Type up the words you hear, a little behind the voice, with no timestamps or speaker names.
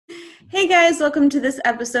Hey guys, welcome to this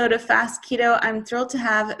episode of Fast Keto. I'm thrilled to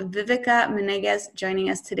have Vivica Menegaz joining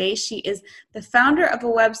us today. She is the founder of a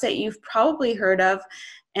website you've probably heard of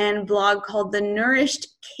and blog called the Nourished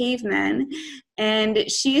Cavewoman. And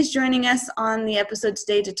she is joining us on the episode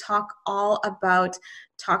today to talk all about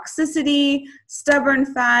toxicity,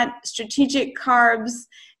 stubborn fat, strategic carbs,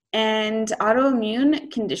 and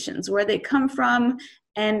autoimmune conditions, where they come from,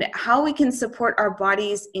 and how we can support our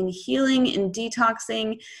bodies in healing and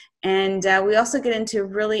detoxing. And we also get into a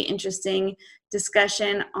really interesting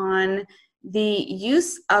discussion on the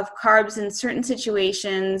use of carbs in certain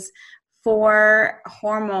situations for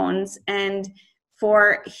hormones and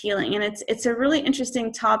for healing. And it's a really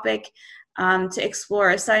interesting topic to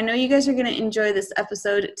explore. So I know you guys are going to enjoy this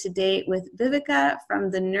episode today with Vivica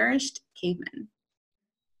from the Nourished Cavewoman.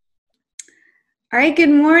 All right, good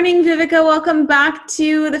morning, Vivica. Welcome back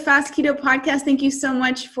to the Fast Keto podcast. Thank you so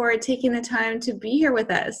much for taking the time to be here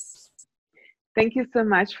with us. Thank you so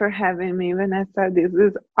much for having me, Vanessa. This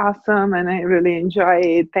is awesome, and I really enjoy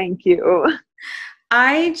it. Thank you.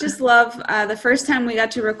 I just love the first time we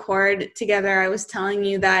got to record together, I was telling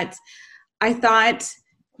you that I thought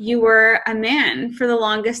you were a man for the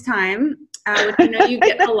longest time, which I know you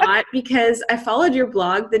get a lot because I followed your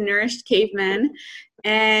blog, The Nourished Caveman.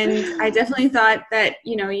 And I definitely thought that,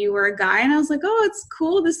 you were a guy, and I was like, oh, it's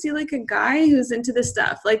cool to see like a guy who's into this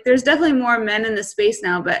stuff. Like there's definitely more men in the space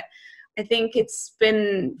now, but I think it's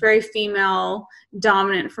been very female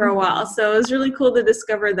dominant for a while. So it was really cool to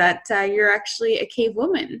discover that you're actually a cave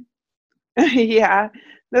woman. Yeah,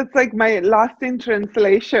 that's like my lost in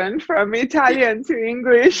translation from Italian to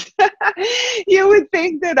English. You would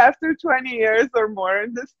think that after 20 years or more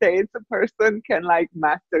in the States, a person can like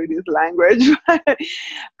master this language. But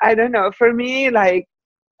I don't know. For me, like,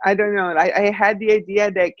 I don't know. I had the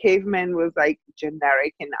idea that caveman was like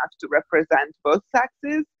generic enough to represent both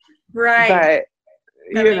sexes. Right.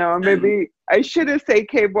 But, maybe I should have said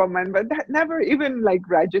cave woman, but that never even like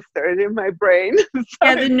registered in my brain. So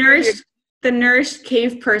yeah, the nourished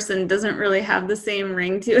cave person doesn't really have the same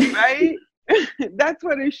ring to it. Right? That's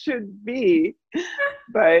what it should be.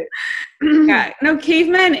 But yeah, no,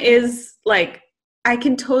 caveman is like, I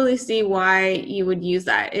can totally see why you would use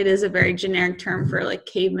that. It is a very generic term for like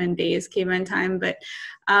caveman days, caveman time, but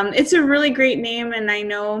it's a really great name. And I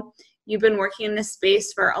know you've been working in this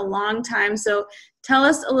space for a long time. So tell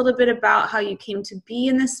us a little bit about how you came to be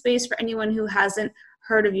in this space for anyone who hasn't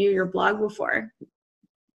heard of your blog before.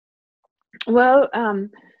 Well,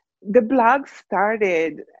 the blog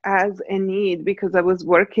started as a need because I was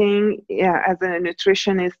working as a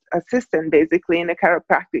nutritionist assistant, basically in a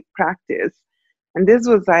chiropractic practice. And this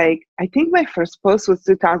was like, I think my first post was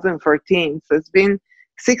 2014. So it's been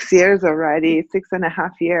 6 years already, 6.5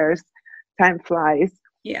 years. Time flies.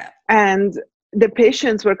 Yeah. And the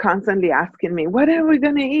patients were constantly asking me, what are we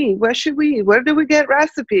going to eat? What should we eat? Where do we get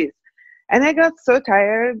recipes? And I got so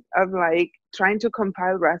tired of like trying to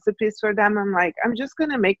compile recipes for them. I'm like, I'm just going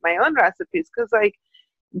to make my own recipes. Because like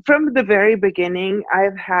from the very beginning,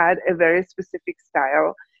 I've had a very specific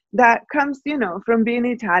style that comes, from being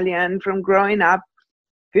Italian, from growing up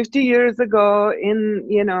 50 years ago in,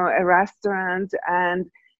 a restaurant and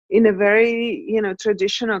in a very,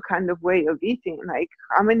 traditional kind of way of eating. Like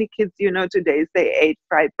how many kids, today they ate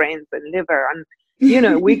fried brains and liver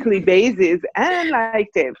on, weekly basis and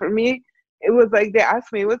liked it. For me, it was like they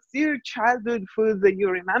asked me, what's your childhood food that you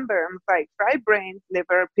remember? I'm like, fried brains,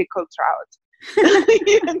 liver, pickled trout.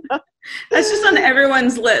 That's just on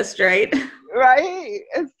everyone's list, right? Right.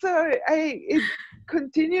 And so it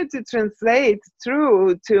continued to translate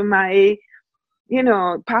through to my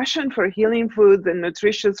passion for healing foods and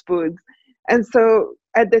nutritious foods. And so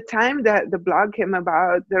at the time that the blog came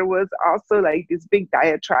about, there was also like this big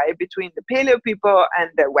diatribe between the paleo people and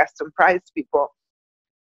the Western price people.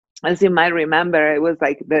 As you might remember, it was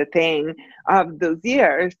like the thing of those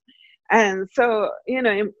years. And so,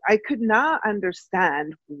 I could not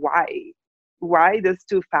understand why those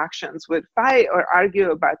two factions would fight or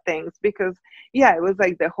argue about things, because it was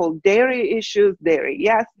like the whole dairy issues, dairy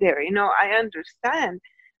yes, dairy no, I understand,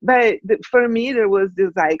 but for me there was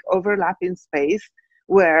this like overlapping space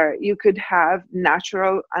where you could have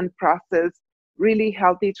natural, unprocessed, really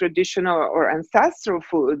healthy, traditional or ancestral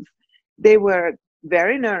foods. They were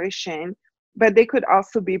very nourishing, but they could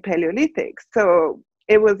also be Paleolithic. So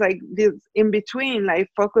it was like this in between, like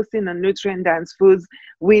focusing on nutrient dense foods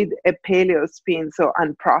with a paleo spin, so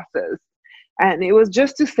unprocessed. And it was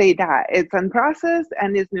just to say that it's unprocessed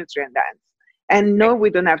and it's nutrient dense. And no,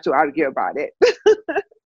 we don't have to argue about it.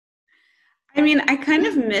 I mean, I kind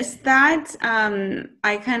of missed that.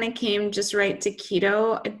 I kind of came just right to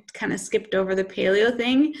keto. I kind of skipped over the paleo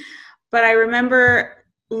thing. but I remember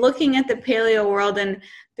looking at the paleo world, and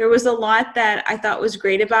there was a lot that I thought was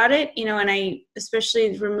great about it, you know, and I,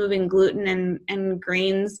 especially removing gluten and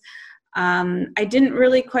grains. I didn't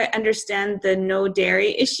really quite understand the no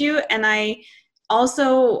dairy issue. And I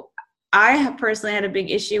have personally had a big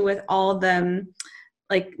issue with all the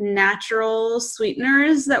like natural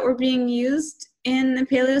sweeteners that were being used in the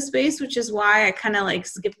paleo space, which is why I kind of like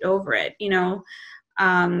skipped over it, you know,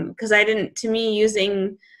 because to me,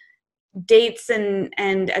 using dates and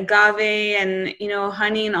agave and, you know,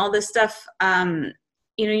 honey and all this stuff,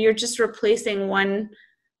 you know, you're just replacing one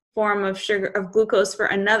form of sugar, of glucose, for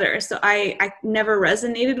another. So I never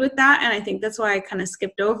resonated with that, and I think that's why I kind of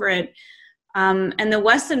skipped over it. And the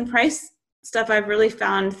Weston Price stuff I've really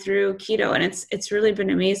found through keto, and it's really been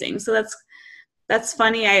amazing. So that's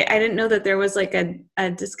funny. I didn't know that there was like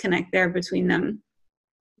a disconnect there between them.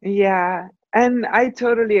 Yeah, and I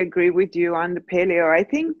totally agree with you on the paleo. I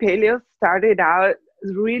think paleo started out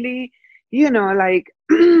really, you know, like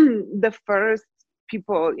the first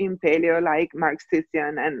people in paleo, like Mark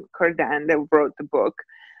Sisson and Cordan, that wrote the book.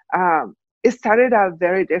 It started out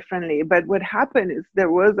very differently, but what happened is that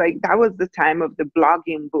was the time of the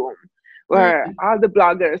blogging boom, where all the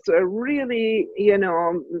bloggers were really, you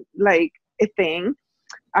know, like a thing.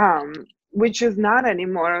 Which is not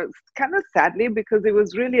anymore, kind of sadly, because it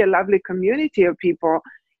was really a lovely community of people.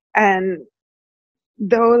 And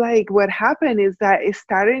though, like, what happened is that it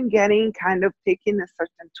started getting kind of taking a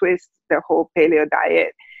certain twist, the whole paleo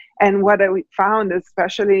diet. And what I found,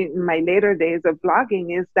 especially in my later days of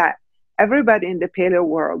blogging, is that everybody in the paleo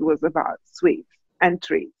world was about sweets and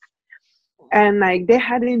treats. And like they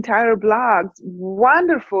had entire blogs,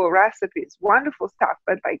 wonderful recipes, wonderful stuff,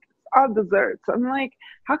 but like all desserts. I'm like,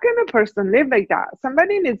 how can a person live like that?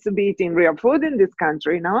 Somebody needs to be eating real food in this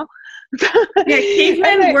country, no? Yeah,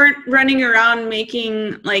 cavemen weren't running around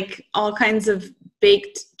making like all kinds of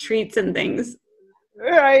baked treats and things.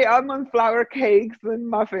 Right, almond flour cakes and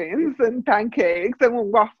muffins and pancakes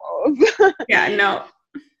and waffles. Yeah, no.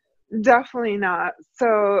 Definitely not.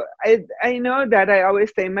 So I know that I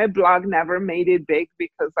always say my blog never made it big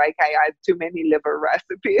because like I had too many liver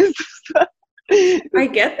recipes. I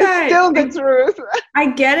get that. It's still the truth.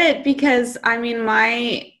 I get it, because I mean,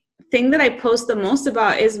 my thing that I post the most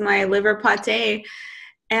about is my liver pate,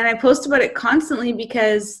 and I post about it constantly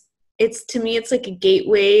because to me it's like a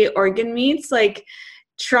gateway organ meats. Like,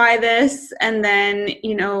 try this, and then,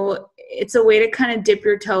 you know, it's a way to kind of dip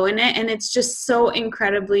your toe in it, and it's just so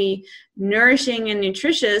incredibly nourishing and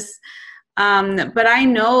nutritious. But I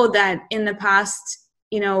know that in the past,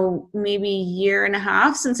 you know, maybe year and a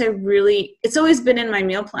half since it's always been in my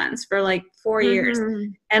meal plans for like 4 years,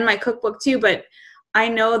 and my cookbook too. But I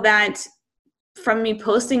know that from me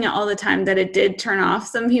posting it all the time, that it did turn off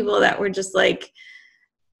some people that were just like,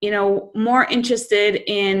 you know, more interested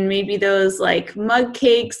in maybe those like mug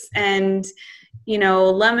cakes and, you know,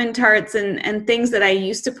 lemon tarts and things that I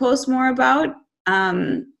used to post more about.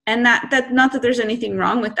 And that not that there's anything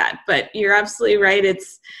wrong with that, but you're absolutely right.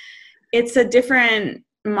 It's a different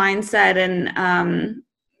mindset. And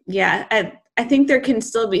yeah, I think there can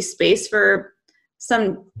still be space for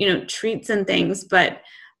some, you know, treats and things, but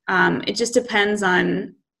it just depends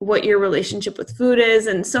on what your relationship with food is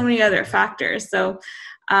and so many other factors. So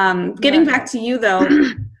getting back to you though,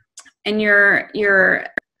 and your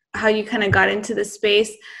how you kind of got into the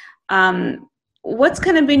space, what's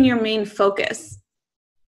kind of been your main focus?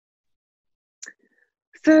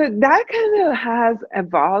 So that kind of has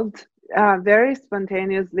evolved, very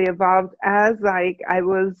spontaneously evolved, as like I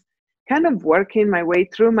was kind of working my way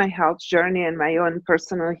through my health journey and my own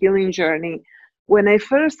personal healing journey. When I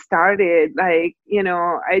first started, like, you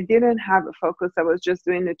know, I didn't have a focus. I was just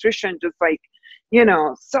doing nutrition, just like, you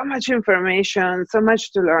know, so much information, so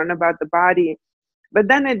much to learn about the body. But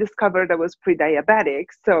then I discovered I was pre-diabetic.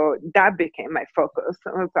 So that became my focus.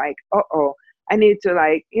 I was like, I need to,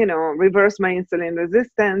 like, you know, reverse my insulin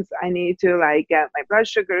resistance. I need to like get my blood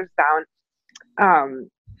sugars down.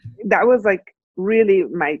 That was like really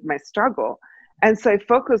my struggle. And so I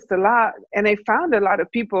focused a lot, and I found a lot of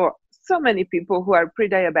people, so many people who are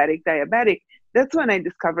pre-diabetic, diabetic. That's when I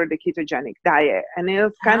discovered the ketogenic diet. And it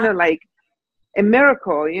was kind of like a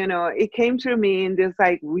miracle, you know. It came to me in this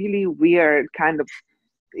like really weird kind of,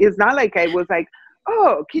 it's not like I was like,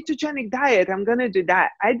 oh, ketogenic diet, I'm going to do that.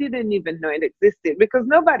 I didn't even know it existed because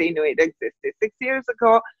nobody knew it existed. 6 years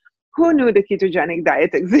ago, who knew the ketogenic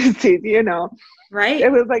diet existed, you know? Right.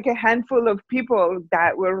 It was like a handful of people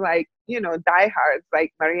that were like, you know, diehards,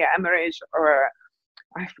 like Maria Emmerich, or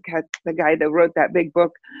I forget the guy that wrote that big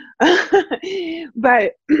book.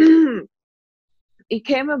 But it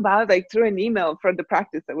came about like through an email for the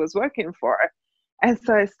practice I was working for. And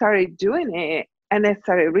so I started doing it and I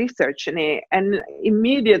started researching it. And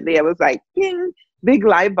immediately I was like, ping, big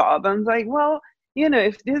light bulb. I was like, well, you know,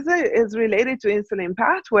 if this is related to insulin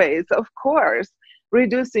pathways, of course,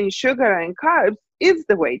 reducing sugar and carbs is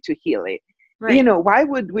the way to heal it. Right. You know, why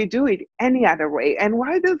would we do it any other way? And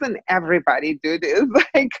why doesn't everybody do this?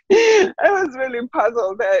 Like, I was really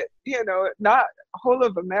puzzled that, you know, not whole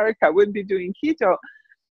of America would be doing keto,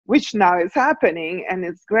 which now is happening and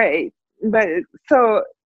it's great. But so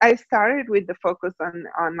I started with the focus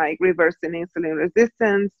on like reversing insulin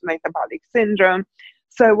resistance, metabolic syndrome.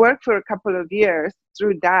 So I worked for a couple of years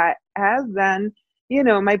through that. As then, you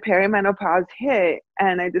know, my perimenopause hit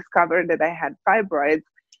and I discovered that I had fibroids.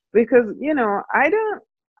 Because, you know,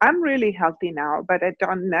 I'm really healthy now, but I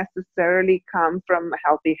don't necessarily come from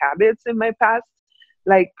healthy habits in my past,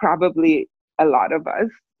 like probably a lot of us,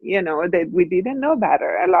 you know, that we didn't know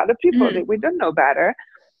better. A lot of people that we don't know better,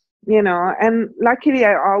 you know, and luckily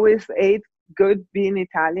I always ate good being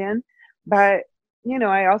Italian, but, you know,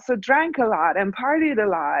 I also drank a lot and partied a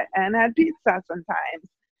lot and had pizza sometimes.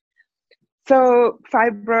 So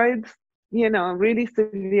fibroids, you know, really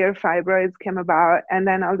severe fibroids came about, and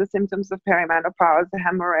then all the symptoms of perimenopause, the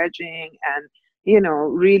hemorrhaging, and, you know,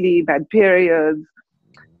 really bad periods.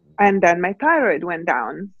 And then my thyroid went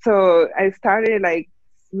down. So I started like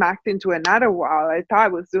smacked into another wall. I thought I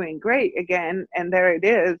was doing great again, and there it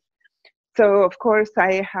is. So of course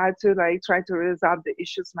I had to like try to resolve the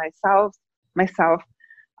issues myself.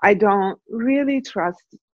 I don't really trust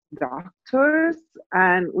doctors,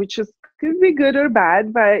 and which is could be good or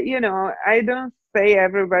bad, but you know, I don't say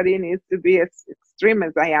everybody needs to be as extreme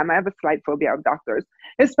as I am. I have a slight phobia of doctors,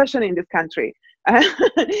 especially in this country.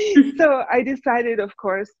 So I decided, of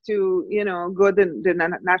course, to, you know, go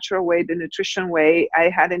the natural way, the nutrition way.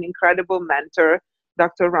 I had an incredible mentor,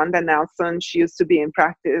 Dr. Rhonda Nelson. She used to be in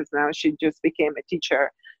practice. Now she just became a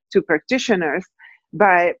teacher to practitioners.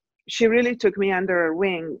 But she really took me under her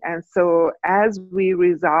wing. And so as we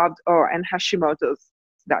resolved, and Hashimoto's,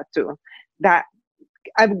 that too, that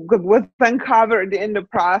I was uncovered in the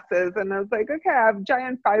process. And I was like, okay, I have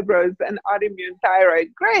giant fibroids and autoimmune thyroid.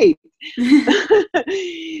 Great.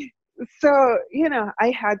 So, you know,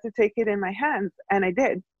 I had to take it in my hands, and I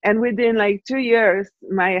did. And within like 2 years,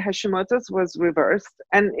 my Hashimoto's was reversed.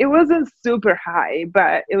 And it wasn't super high,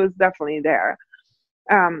 but it was definitely there.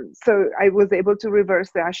 So I was able to reverse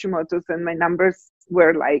the Hashimoto's, and my numbers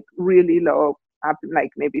were like really low, up like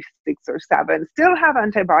maybe 6 or 7. Still have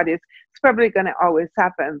antibodies. It's probably going to always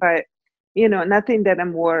happen, but, you know, nothing that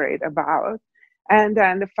I'm worried about. And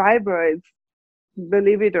then the fibroids,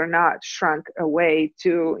 believe it or not, shrunk away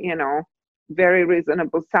to, you know, very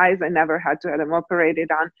reasonable size. I never had to have them operated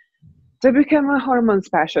on to become a hormone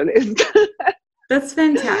specialist. That's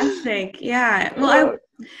fantastic. Yeah. Well,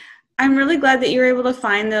 I'm really glad that you were able to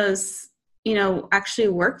find those, you know, actually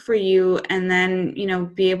work for you, and then, you know,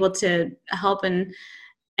 be able to help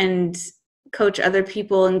and coach other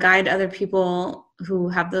people and guide other people who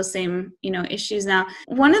have those same, you know, issues. Now,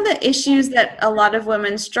 one of the issues that a lot of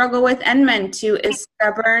women struggle with, and men too, is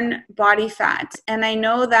stubborn body fat. And I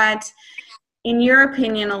know that in your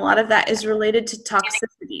opinion, a lot of that is related to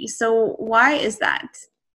toxicity. So why is that?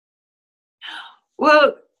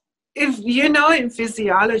 Well, if you know in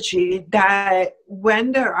physiology that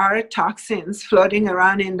when there are toxins floating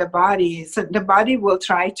around in the body, so the body will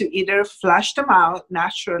try to either flush them out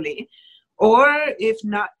naturally, or if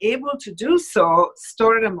not able to do so,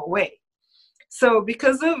 store them away. So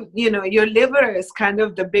because of, you know, your liver is kind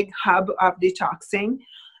of the big hub of detoxing.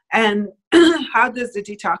 And how does the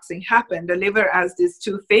detoxing happen? The liver has these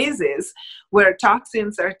 2 phases where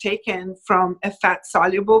toxins are taken from a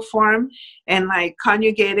fat-soluble form and like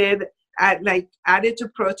conjugated, added to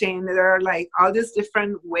protein. There are like all these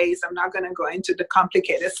different ways. I'm not going to go into the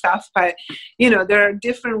complicated stuff, but, you know, there are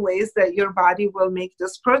different ways that your body will make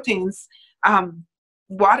those proteins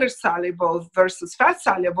water soluble versus fat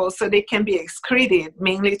soluble, so they can be excreted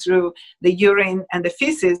mainly through the urine and the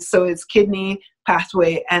feces. So it's kidney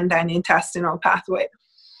pathway and then intestinal pathway.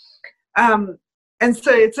 And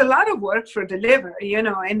so it's a lot of work for the liver, you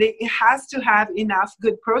know, and it has to have enough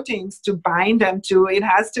good proteins to bind them to. It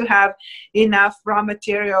has to have enough raw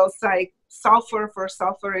materials like sulfur for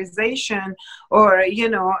sulfurization, or, you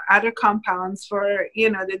know, other compounds for, you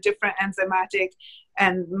know, the different enzymatic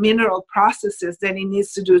and mineral processes that it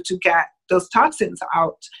needs to do to get those toxins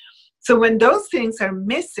out. So when those things are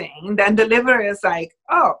missing, then the liver is like,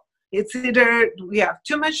 oh, it's either we have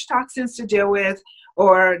too much toxins to deal with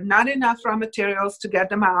or not enough raw materials to get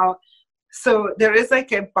them out. So there is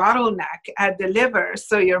like a bottleneck at the liver.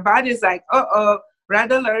 So your body's like, uh-oh,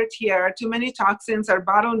 red alert here, too many toxins are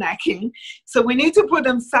bottlenecking. So we need to put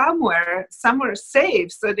them somewhere safe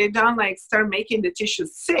so they don't like start making the tissue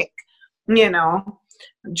sick,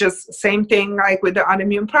 Just same thing like with the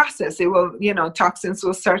autoimmune process. It will, toxins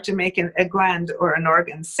will start to make a gland or an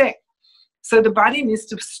organ sick. So the body needs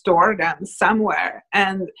to store them somewhere.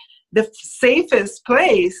 And the safest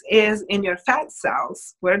place is in your fat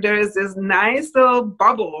cells, where there is this nice little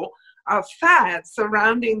bubble of fat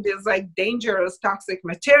surrounding this like dangerous toxic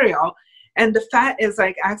material. And the fat is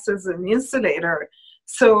like acts as an insulator.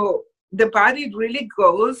 So the body really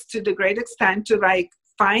goes to the great extent to like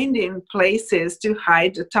finding places to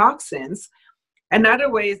hide the toxins. Another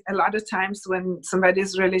way, a lot of times when somebody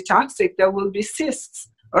is really toxic, there will be cysts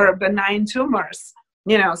or benign tumors.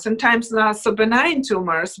 Sometimes not so benign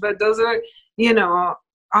tumors, but those are,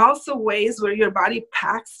 also ways where your body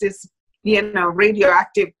packs this,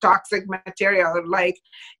 radioactive toxic material, like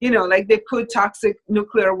they put toxic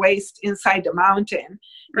nuclear waste inside the mountain,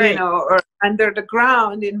 right. Or under the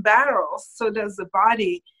ground in barrels. So does the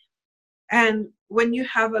body. And when you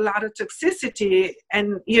have a lot of toxicity,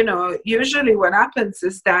 and, usually what happens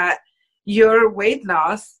is that your weight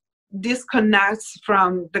loss disconnects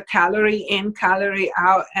from the calorie in, calorie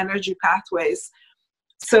out energy pathways.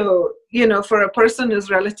 So, for a person who's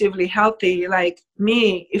relatively healthy, like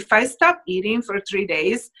me, if I stop eating for 3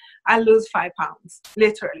 days, I lose 5 pounds,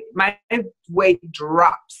 literally. My weight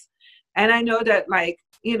drops. And I know that, like,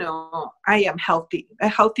 I am healthy. A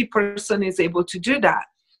healthy person is able to do that.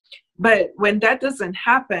 But when that doesn't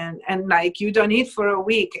happen, and like you don't eat for a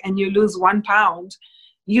week and you lose 1 pound,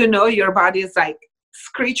 your body is like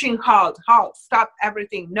screeching, halt, stop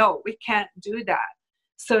everything. No, we can't do that.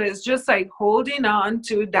 So it's just like holding on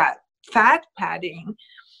to that fat padding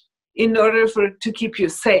in order to keep you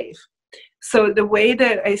safe. So the way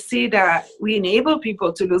that I see that we enable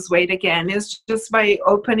people to lose weight again is just by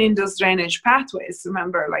opening those drainage pathways.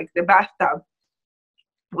 Remember, like the bathtub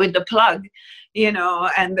with the plug,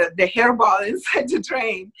 and the hairball inside the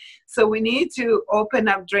drain. So we need to open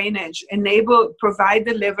up drainage, provide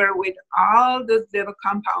the liver with all the little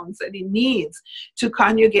compounds that it needs to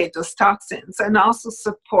conjugate those toxins, and also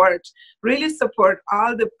really support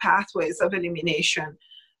all the pathways of elimination.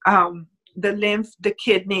 The lymph, the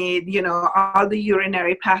kidney, all the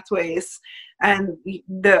urinary pathways, and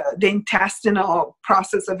the intestinal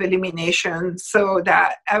process of elimination, so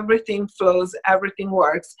that everything flows, everything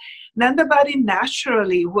works. Then the body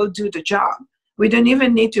naturally will do the job. We don't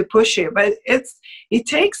even need to push it, but it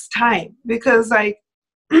takes time, because like,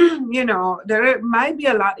 there might be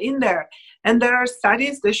a lot in there. And there are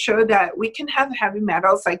studies that show that we can have heavy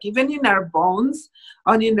metals, like even in our bones,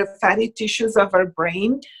 and in the fatty tissues of our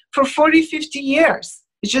brain for 40, 50 years.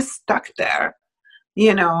 It's just stuck there,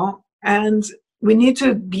 and we need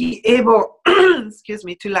to be able,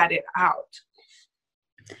 to let it out.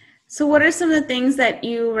 So what are some of the things that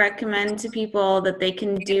you recommend to people that they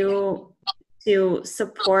can do to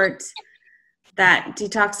support that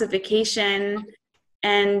detoxification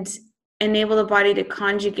and enable the body to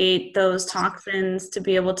conjugate those toxins to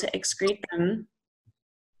be able to excrete them?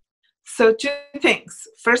 So 2 things.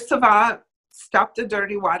 First of all, stop the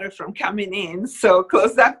dirty water from coming in. So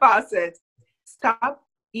close that faucet. Stop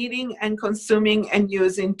eating and consuming and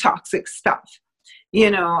using toxic stuff.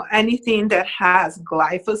 Anything that has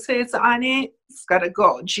glyphosates on it, it's got to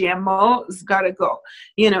go. GMO, it's got to go.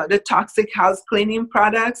 The toxic house cleaning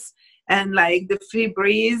products, and like the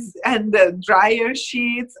Febreze and the dryer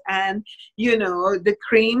sheets, and, the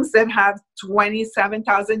creams that have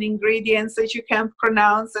 27,000 ingredients that you can't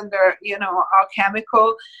pronounce, and they're, all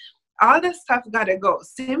chemical. All that stuff got to go.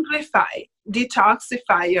 Simplify,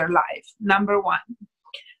 detoxify your life, number 1.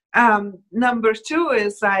 Number 2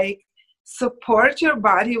 is like, support your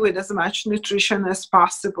body with as much nutrition as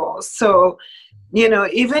possible. So,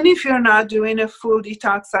 even if you're not doing a full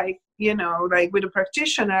detox, like with a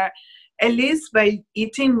practitioner, at least by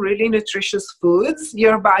eating really nutritious foods,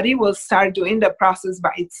 your body will start doing the process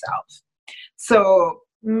by itself. So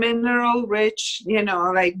mineral rich,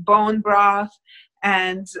 like bone broth,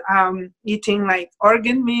 and eating like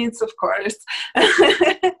organ meats, of course.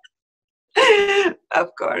 Of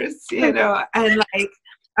course, and like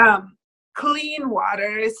clean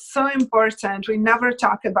water is so important. We never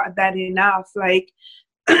talk about that enough. Like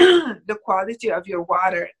the quality of your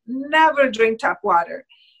water. Never drink tap water.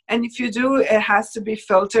 And if you do, it has to be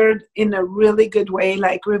filtered in a really good way,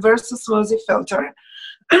 like reverse osmosis filter.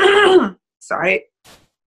 Sorry.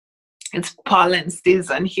 It's pollen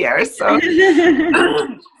season here, so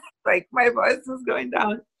like my voice is going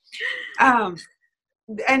down.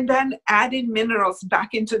 and then adding minerals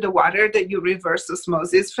back into the water that you reverse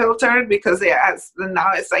osmosis filtered, because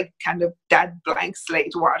now it's like kind of that blank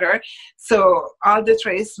slate water. So all the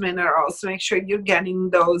trace minerals, make sure you're getting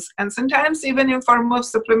those. And sometimes even in form of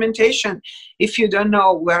supplementation, if you don't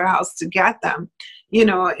know where else to get them.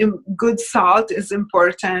 Good salt is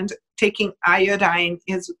important. Taking iodine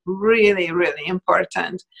is really, really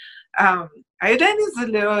important. Iodine is a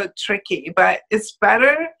little tricky, but it's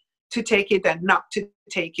better to take it than not to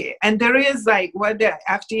take it. And there is what the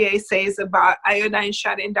FDA says about iodine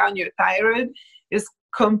shutting down your thyroid is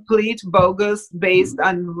complete bogus based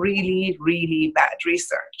on really, really bad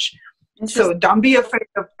research. So don't be afraid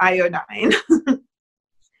of iodine.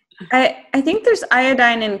 I think there's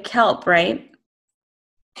iodine in kelp, right?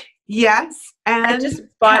 Yes. And I just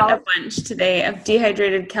bought a bunch today of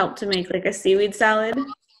dehydrated kelp to make like a seaweed salad.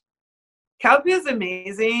 Kelp is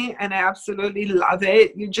amazing, and I absolutely love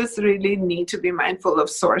it. You just really need to be mindful of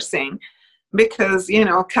sourcing, because,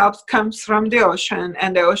 kelp comes from the ocean,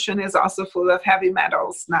 and the ocean is also full of heavy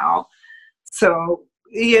metals now. So,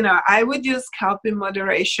 I would use kelp in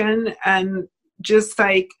moderation, and just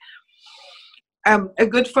a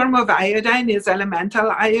good form of iodine is elemental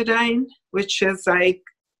iodine, which is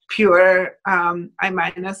pure I-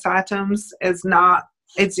 atoms.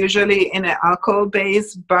 It's usually in an alcohol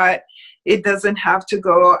base, but it doesn't have to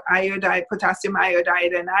go iodide, potassium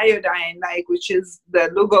iodide, and iodine, which is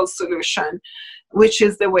the Lugol solution, which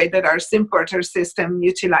is the way that our Symporter system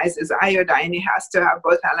utilizes iodine. It has to have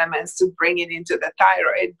both elements to bring it into the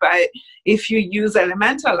thyroid. But if you use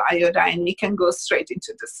elemental iodine, it can go straight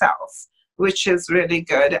into the cells, which is really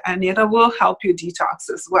good. And it will help you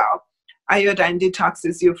detox as well. Iodine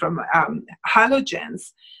detoxes you from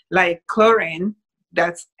halogens like chlorine,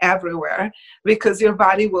 that's everywhere, because your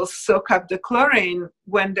body will soak up the chlorine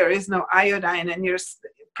when there is no iodine and you're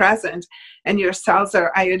present, and your cells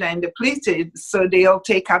are iodine depleted, so they'll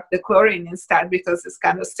take up the chlorine instead because it's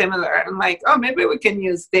kind of similar. I'm like, oh, maybe we can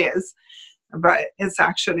use this, but it's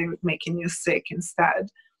actually making you sick instead.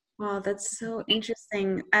 Wow, that's so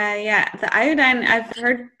interesting. Yeah, the iodine, I've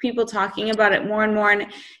heard people talking about it more and more, and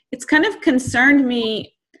it's kind of concerned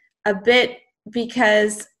me a bit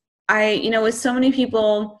because with so many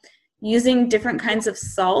people using different kinds of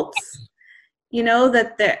salts,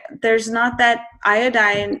 that there's not that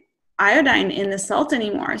iodine in the salt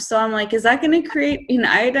anymore. So I'm like, is that going to create an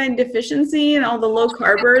iodine deficiency in all the low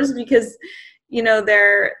carbers? Because,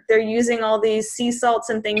 they're using all these sea salts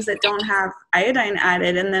and things that don't have iodine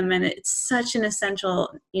added in them. And it's such an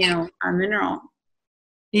essential, mineral.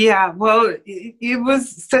 Yeah, well,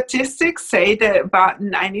 statistics say that about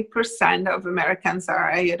 90% of Americans are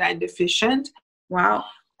iodine deficient. Wow.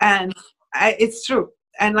 And it's true.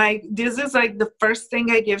 And this is the first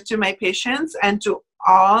thing I give to my patients, and to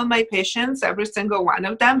all my patients, every single one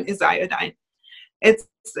of them, is iodine. It's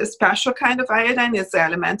a special kind of iodine. It's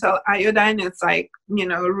elemental iodine. It's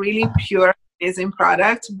really pure, amazing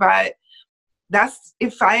product. But that's,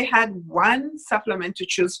 if I had one supplement to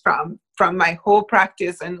choose from my whole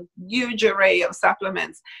practice and huge array of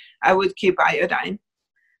supplements, I would keep iodine.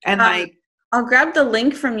 And I'll grab the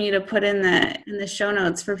link from you to put in the show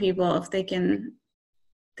notes for people if they can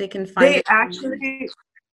find it. Actually,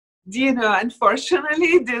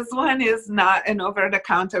 unfortunately, this one is not an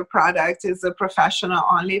over-the-counter product. It's a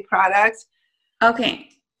professional-only product. Okay.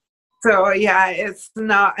 So, yeah, it's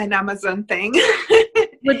not an Amazon thing.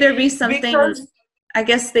 Would there be something, I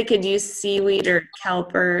guess they could use seaweed or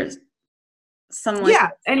kelp or something like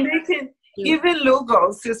that. And they can, even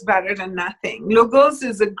Lugol's is better than nothing. Lugol's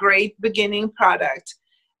is a great beginning product.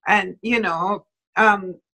 And,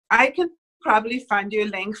 I can probably find you a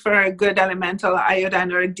link for a good elemental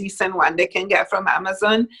iodine, or a decent one they can get from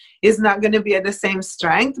Amazon. It's not going to be at the same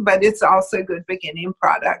strength, but it's also a good beginning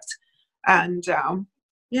product. And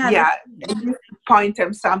point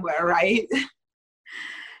them somewhere, right?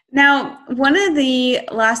 Now, one of the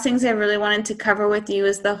last things I really wanted to cover with you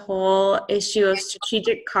is the whole issue of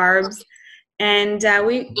strategic carbs. And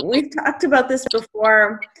we've talked about this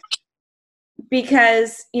before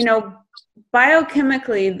because,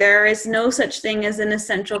 biochemically, there is no such thing as an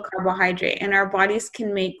essential carbohydrate, and our bodies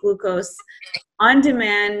can make glucose on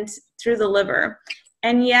demand through the liver.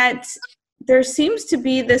 And yet there seems to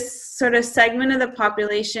be this sort of segment of the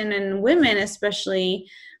population, and women especially,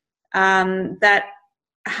 that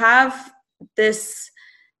have this,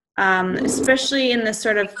 especially in the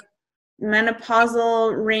sort of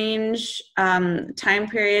menopausal range time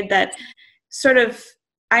period, that sort of,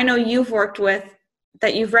 I know you've worked with,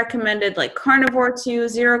 that you've recommended carnivore to,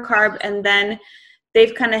 zero carb, and then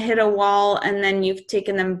they've kind of hit a wall, and then you've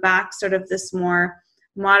taken them back sort of this more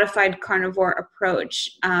modified carnivore approach.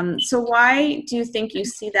 So why do you think you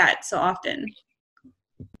see that so often?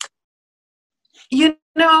 You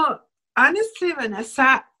know, honestly,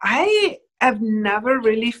 Vanessa, I have never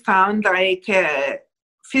really found like a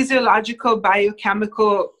physiological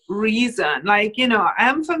biochemical reason. Like, you know,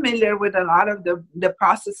 I'm familiar with a lot of the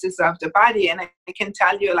processes of the body, and I can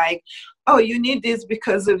tell you like, oh, you need this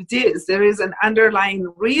because of this. There is an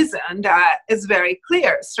underlying reason that is very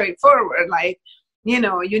clear, straightforward. Like, you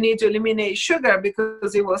know, you need to eliminate sugar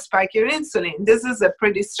because it will spike your insulin. This is a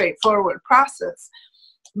pretty straightforward process.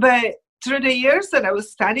 But through the years that I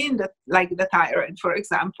was studying the thyroid, for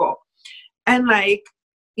example, and like,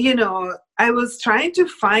 you know, I was trying to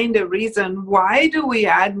find a reason why do we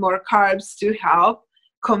add more carbs to help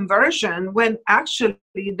conversion when actually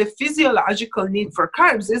the physiological need for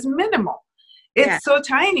carbs is minimal. It's so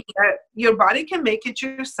tiny that your body can make it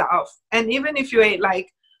yourself. And even if you ate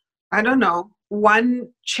like, I don't know, one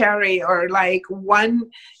cherry or like one,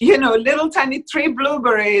 you know, little tiny 3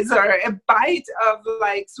 blueberries or a bite of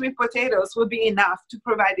like sweet potatoes would be enough to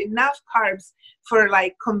provide enough carbs for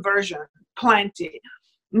like conversion, plenty,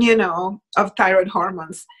 you know, of thyroid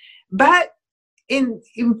hormones. But in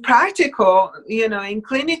practical, you know, in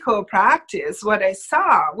clinical practice, what I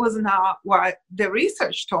saw was not what the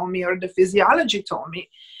research told me or the physiology told me.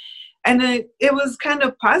 And it was kind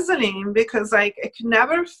of puzzling because like I could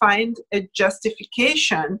never find a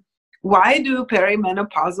justification. Why do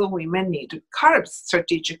perimenopausal women need carbs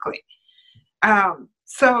strategically?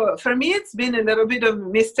 So for me, it's been a little bit of a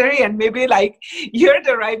mystery, and maybe like you're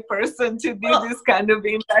the right person to do this kind of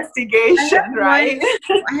investigation, right?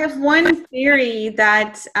 I have one theory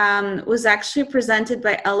that was actually presented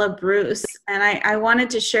by Ella Bruce, and I wanted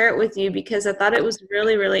to share it with you because I thought it was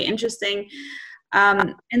really, really interesting.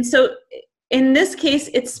 And so in this case,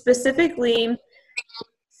 it specifically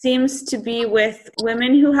seems to be with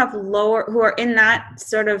women who have who are in that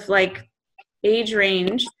sort of like age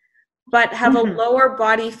range, but have a lower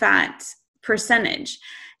body fat percentage.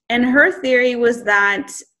 And her theory was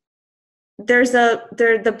that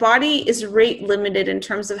the body is rate limited in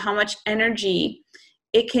terms of how much energy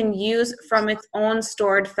it can use from its own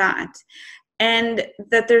stored fat. And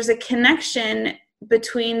that there's a connection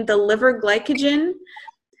between the liver glycogen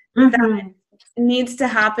that needs to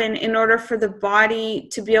happen in order for the body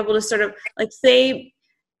to be able to sort of like, say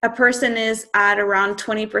a person is at around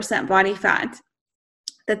 20% body fat,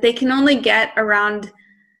 that they can only get around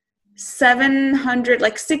 700,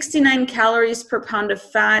 like 69 calories per pound of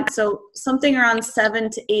fat. So something around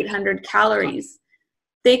 700 to 800 calories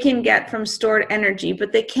they can get from stored energy,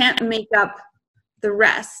 but they can't make up the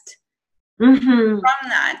rest. From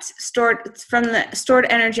that stored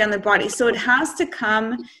energy on the body. So it has to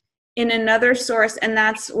come in another source, and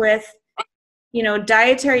that's with, you know,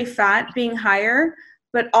 dietary fat being higher,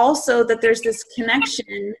 but also that there's this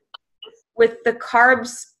connection with the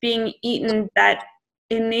carbs being eaten that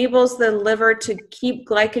enables the liver to keep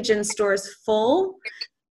glycogen stores full.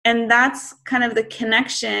 And that's kind of the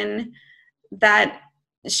connection that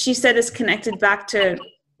she said is connected back to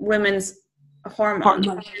women's hormones.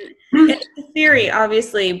 It's a theory,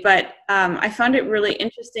 obviously, but I found it really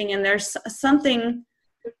interesting. And there's something,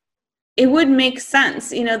 it would make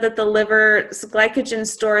sense, you know, that the liver's glycogen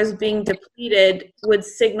stores being depleted would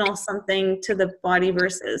signal something to the body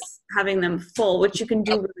versus having them full, which you can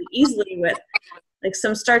do really easily with like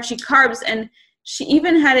some starchy carbs. And she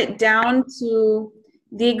even had it down to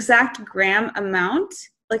the exact gram amount,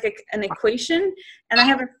 like an equation. And I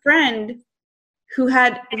have a friend who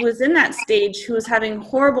was in that stage, who was having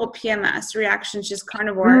horrible PMS reactions, just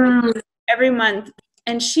carnivore every month.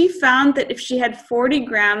 And she found that if she had 40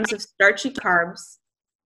 grams of starchy carbs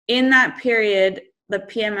in that period, the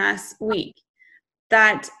PMS week,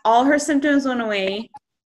 that all her symptoms went away,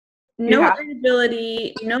 no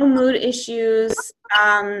irritability, no mood issues,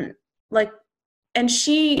 and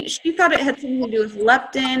she thought it had something to do with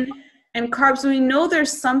leptin and carbs. We know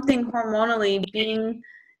there's something hormonally being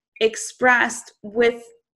expressed with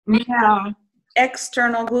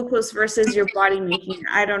external glucose versus your body making it.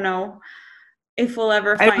 I don't know if we'll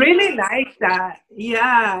ever find I really like that.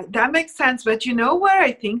 Yeah, that makes sense. But you know where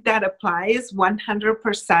I think that applies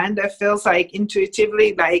 100%? That feels like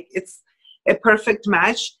intuitively like it's a perfect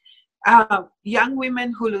match. Young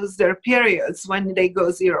women who lose their periods when they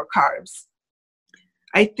go zero carbs.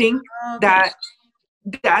 I think that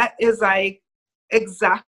is like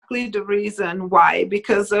exactly the reason why,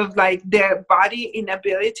 because of like their body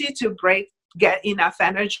inability to get enough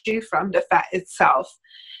energy from the fat itself.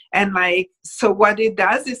 And like, so what it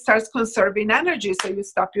does, it starts conserving energy, so you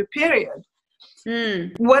stop your period.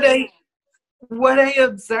 what I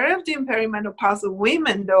observed in perimenopausal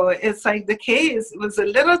women, though, it's like the case was a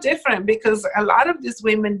little different because a lot of these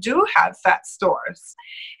women do have fat stores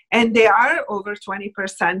and they are over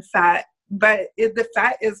 20% fat, but the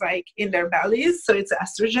fat is like in their bellies, so it's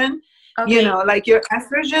estrogen. Okay. You know, like your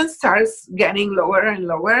estrogen starts getting lower and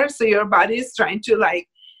lower, so your body is trying to like,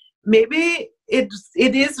 maybe it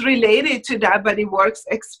is related to that, but it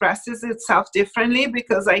expresses itself differently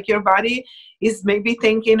because like your body is maybe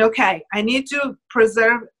thinking, okay, I need to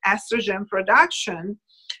preserve estrogen production,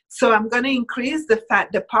 so I'm going to increase the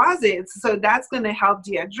fat deposits, so that's going to help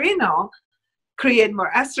the adrenal create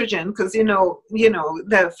more estrogen because you know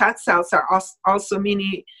the fat cells are also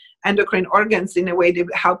mini endocrine organs in a way they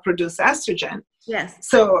help produce estrogen. Yes.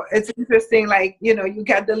 So it's interesting, like, you know, you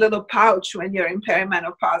get the little pouch when you're in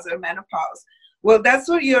perimenopause or menopause. Well, that's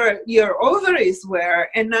what your ovaries were,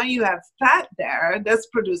 and now you have fat there that's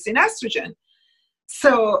producing estrogen.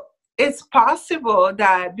 So it's possible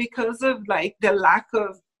that because of like the lack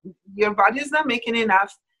of, your body is not making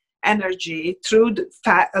enough energy through the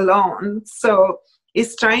fat alone, so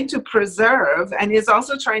it's trying to preserve, and it's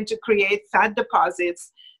also trying to create fat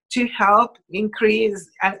deposits to help increase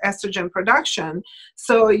estrogen production.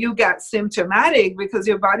 So you get symptomatic because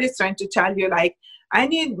your body is trying to tell you, like, I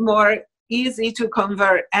need more easy to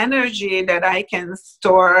convert energy that I can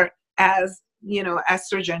store as, you know,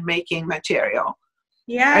 estrogen making material.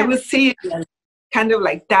 Yeah. I would see it kind of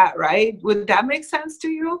like that, right? Would that make sense to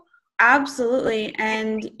you? Absolutely.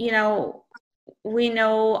 And, you know, we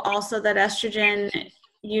know also that estrogen,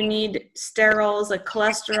 you need sterols, like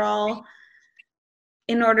cholesterol,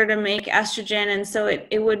 in order to make estrogen. And so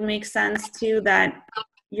it would make sense too that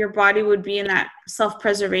your body would be in that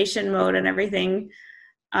self-preservation mode and everything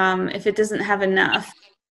if it doesn't have enough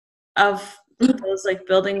of those like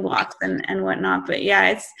building blocks and whatnot. But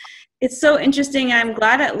yeah, it's so interesting. I'm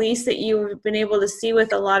glad at least that you've been able to see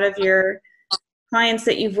with a lot of your clients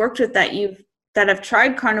that you've worked with that have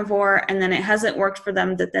tried carnivore and then it hasn't worked for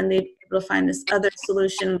them, that then they'd be able to find this other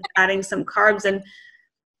solution, adding some carbs. And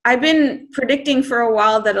I've been predicting for a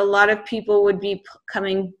while that a lot of people would be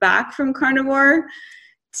coming back from carnivore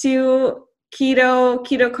to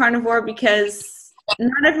keto carnivore, because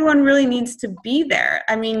not everyone really needs to be there.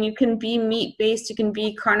 I mean, you can be meat-based, you can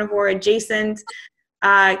be carnivore adjacent.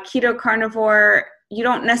 Keto carnivore, you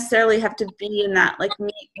don't necessarily have to be in that like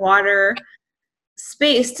meat water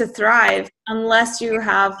space to thrive unless you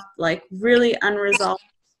have like really unresolved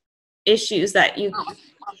issues that you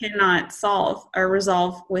cannot solve or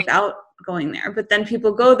resolve without going there. But then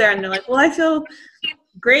people go there and they're like, well, I feel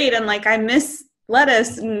great and like I miss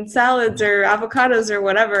lettuce and salads or avocados or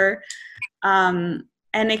whatever, and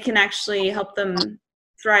it can actually help them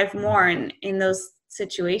thrive more in those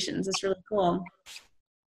situations. It's really cool.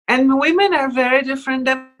 And women are very different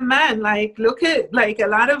than men. Like, look at like a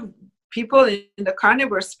lot of people in the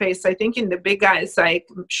carnivore space, I think in the big guys like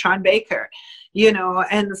Sean Baker, you know,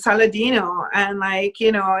 and Saladino, and like,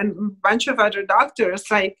 you know, and a bunch of other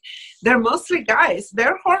doctors, like they're mostly guys.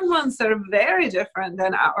 Their hormones are very different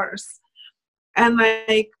than ours. And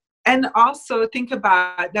like, and also think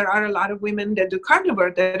about, there are a lot of women that do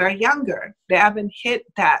carnivore that are younger. They haven't hit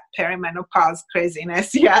that perimenopause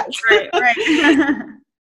craziness yet. Right.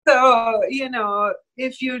 So, you know,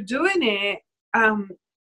 if you're doing it,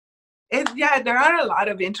 yeah, there are a lot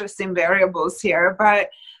of interesting variables here, but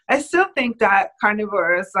I still think that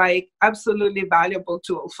carnivore is like absolutely valuable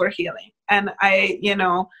tool for healing. And I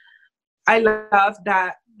love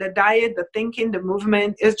that the diet, the thinking, the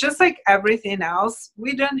movement is just like everything else.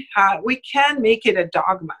 We can make it a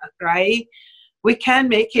dogma, right? We can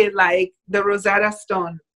make it like the Rosetta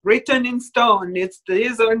Stone, written in stone. It's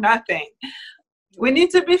this or nothing. We need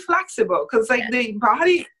to be flexible because like the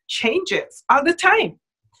body changes all the time.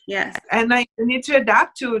 Yes. And like we need to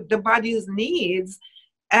adapt to the body's needs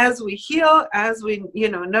as we heal, as we, you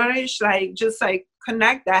know, nourish, like just like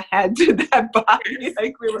connect that head to that body,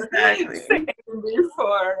 like we were saying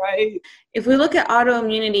before, right? If we look at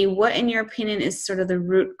autoimmunity, what in your opinion is sort of the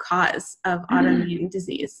root cause of autoimmune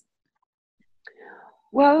disease?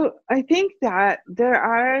 Well, I think that there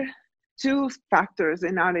are two factors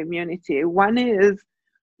in autoimmunity. One is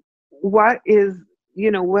where is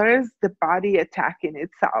the body attacking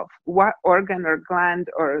itself? What organ or gland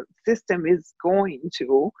or system is going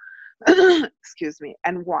to, excuse me,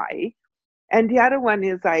 and why? And the other one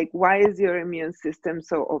is like, why is your immune system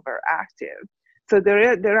so overactive? So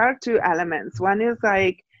there are two elements. One is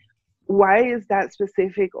like, why is that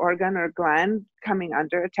specific organ or gland coming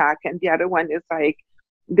under attack? And the other one is like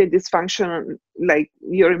the dysfunction, like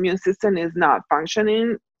your immune system is not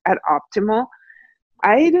functioning at optimal.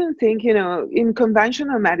 I don't think, in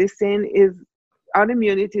conventional medicine is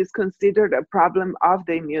autoimmunity is considered a problem of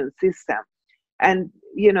the immune system. And,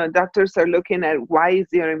 doctors are looking at why is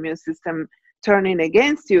your immune system turning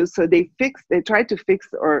against you. So they try to fix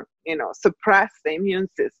or, suppress the immune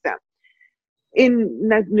system. In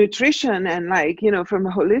nutrition and from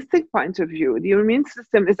a holistic point of view, the immune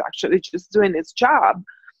system is actually just doing its job.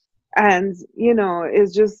 And,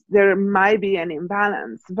 it's just, there might be an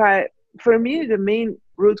imbalance. But for me, the main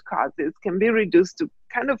root causes can be reduced to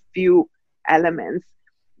kind of few elements.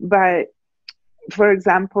 But for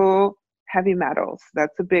example, heavy metals,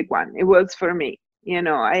 that's a big one. It was for me.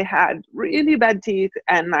 I had really bad teeth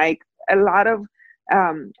and a lot of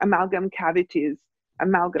amalgam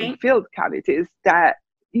filled cavities that,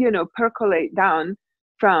 percolate down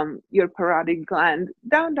from your parotid gland,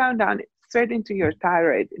 down, straight into your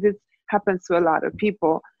thyroid. This happens to a lot of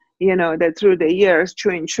people, that through the years,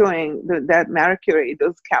 chewing that mercury,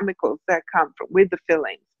 those chemicals that come with the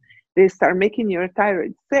fillings, they start making your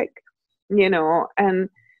thyroid sick, and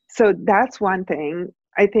so that's one thing.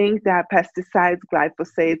 I think that pesticides,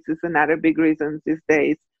 glyphosates is another big reason these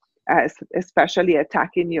days, especially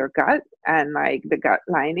attacking your gut and the gut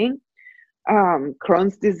lining.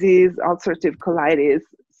 Crohn's disease, ulcerative colitis,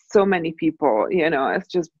 so many people, it's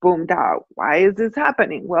just boomed out. Why is this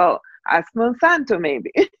happening? Well, ask Monsanto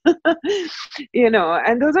maybe,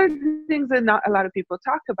 and those are things that not a lot of people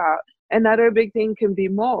talk about. Another big thing can be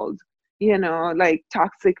mold,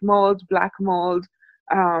 toxic mold, black mold,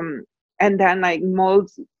 and then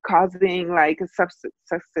molds causing a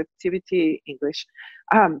susceptibility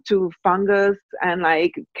to fungus and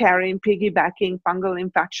piggybacking fungal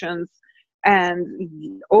infections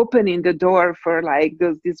and opening the door for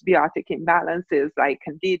those dysbiotic imbalances like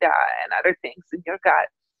candida and other things in your gut.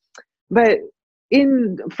 But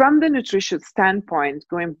from the nutrition standpoint,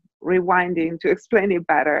 rewinding to explain it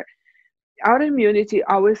better, autoimmunity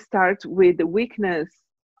always starts with the weakness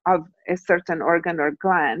of a certain organ or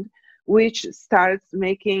gland, which starts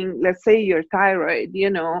making, let's say your thyroid,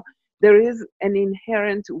 there is an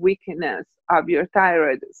inherent weakness of your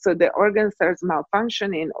thyroid. So the organ starts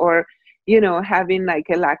malfunctioning or, having a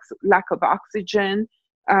lack of oxygen,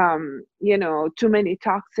 too many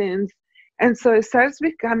toxins. And so it starts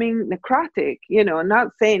becoming necrotic, not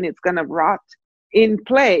saying it's going to rot in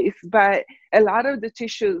place, but a lot of the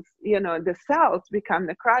tissues, the cells become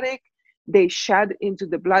necrotic. They shed into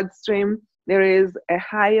the bloodstream. There is a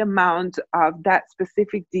high amount of that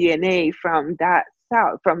specific DNA from that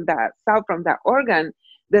organ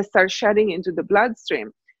that starts shedding into the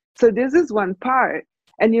bloodstream. So this is one part.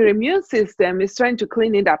 And your immune system is trying to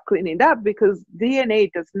clean it up because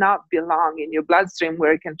DNA does not belong in your bloodstream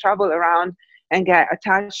where it can travel around and get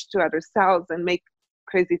attached to other cells and make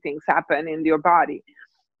crazy things happen in your body,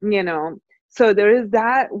 So there is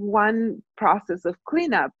that one process of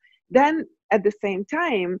cleanup. Then at the same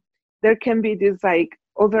time, there can be this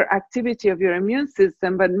overactivity of your immune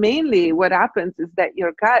system, but mainly what happens is that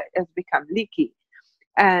your gut has become leaky.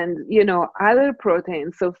 And, other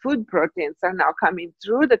proteins, so food proteins are now coming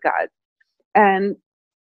through the gut. And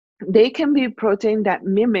they can be protein that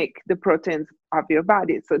mimic the proteins of your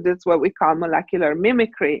body. So that's what we call molecular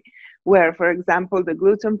mimicry, where, for example, the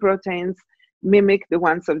gluten proteins mimic the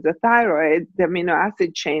ones of the thyroid. The amino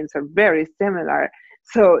acid chains are very similar.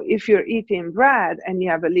 So if you're eating bread and you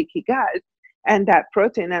have a leaky gut and that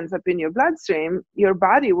protein ends up in your bloodstream, your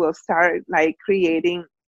body will start creating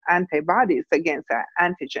antibodies against that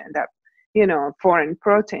antigen, that, foreign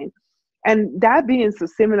protein. And that being so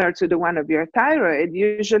similar to the one of your thyroid,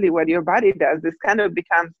 usually what your body does is kind of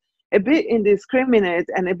becomes a bit indiscriminate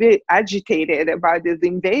and a bit agitated about these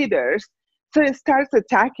invaders. So it starts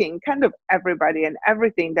attacking kind of everybody and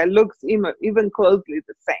everything that looks even closely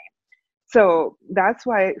the same. So that's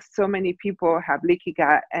why so many people have leaky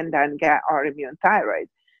gut and then get autoimmune thyroid.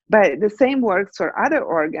 But the same works for other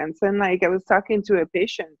organs. And I was talking to a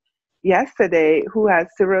patient yesterday who has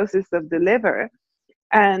cirrhosis of the liver.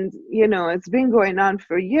 And, it's been going on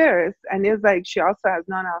for years. And it's she also has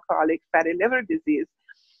non-alcoholic fatty liver disease.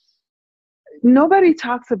 Nobody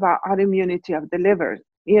talks about autoimmunity of the liver.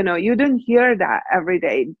 You don't hear that every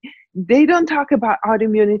day. They don't talk about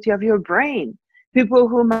autoimmunity of your brain. People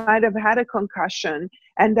who might have had a concussion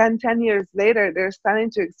and then 10 years later, they're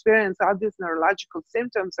starting to experience all these neurological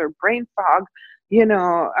symptoms or brain fog,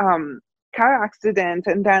 car accident,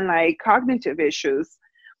 and then cognitive issues.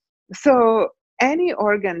 So any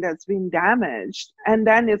organ that's been damaged and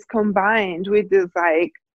then it's combined with this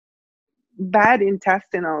bad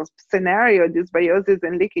intestinal scenario, dysbiosis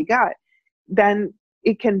and leaky gut, then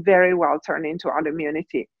it can very well turn into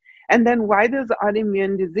autoimmunity. And then why does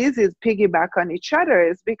autoimmune diseases piggyback on each other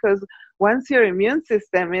is because once your immune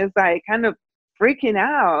system is kind of freaking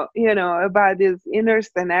out, about this inner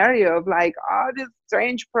scenario of like, all these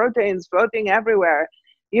strange proteins floating everywhere.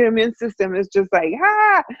 Your immune system is just like,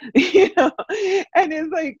 and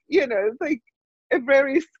it's like, it's like a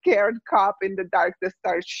very scared cop in the dark that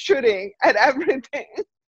starts shooting at everything.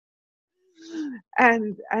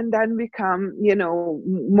 And then become,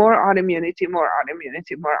 more autoimmunity.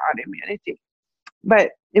 But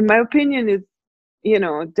in my opinion, it's,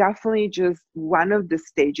 definitely just one of the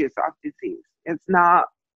stages of disease. It's not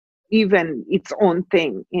even its own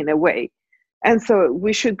thing in a way. And so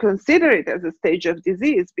we should consider it as a stage of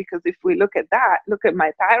disease, because if we look at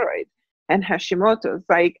my thyroid and Hashimoto's,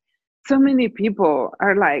 like so many people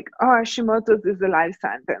are like, oh, Hashimoto's is a life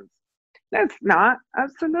sentence. That's not,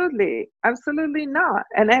 absolutely not.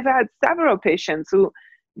 And I've had several patients who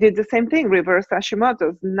did the same thing, reverse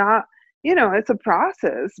Hashimoto's. Not, it's a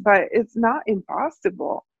process, but it's not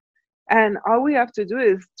impossible. And all we have to do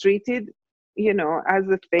is treat it, as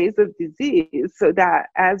a phase of disease, so that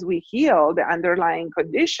as we heal the underlying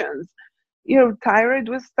conditions, your thyroid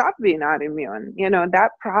will stop being autoimmune.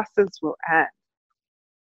 That process will end.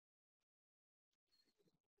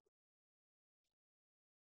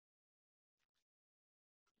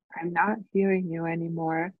 I'm not hearing you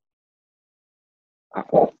anymore.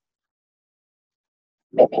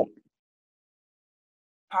 Maybe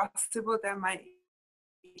possible that might.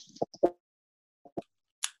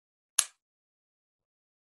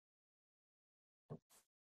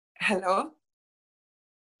 Hello?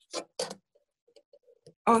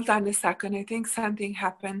 Hold on a second. I think something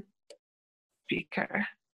happened. Speaker.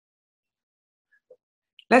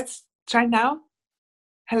 Let's try now.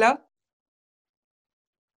 Hello?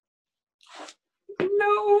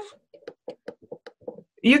 No.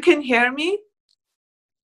 You can hear me?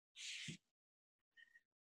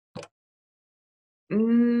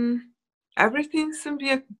 Everything seems to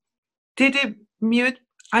be. Did it mute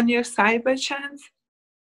on your side by chance?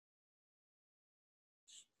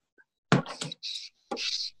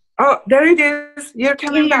 Oh, there it is. You're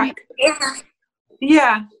coming back.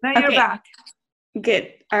 Yeah, now you're back.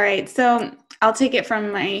 Good. All right. So I'll take it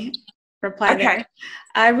from my reply there.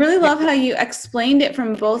 I really love how you explained it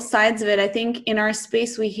from both sides of it. I think in our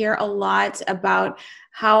space, we hear a lot about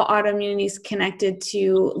how autoimmunity is connected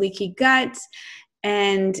to leaky gut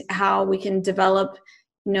and how we can develop,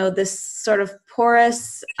 this sort of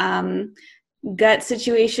porous gut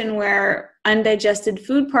situation where undigested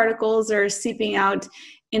food particles are seeping out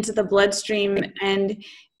into the bloodstream. And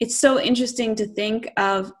it's so interesting to think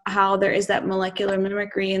of how there is that molecular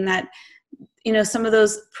mimicry, and that, some of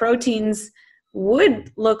those proteins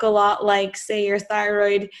would look a lot like, say, your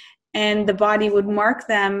thyroid, and the body would mark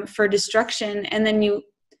them for destruction. And then you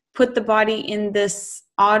put the body in this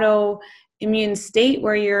autoimmune state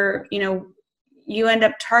where you end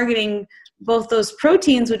up targeting both those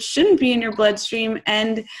proteins, which shouldn't be in your bloodstream,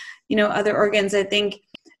 and, other organs. I think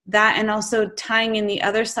that, and also tying in the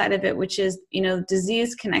other side of it, which is,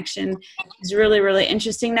 disease connection, is really, really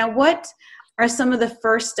interesting. Now, what are some of the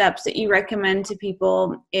first steps that you recommend to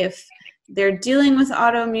people if they're dealing with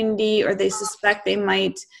autoimmunity, or they suspect they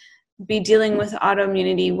might be dealing with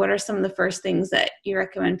autoimmunity? What are some of the first things that you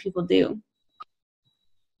recommend people do?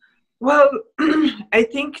 Well, I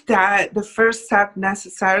think that the first step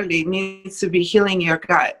necessarily needs to be healing your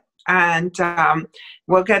gut, and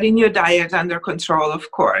getting your diet under control, of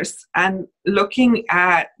course, and looking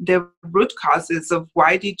at the root causes of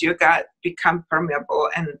why did your gut become permeable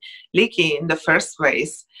and leaky in the first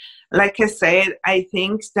place. Like I said, I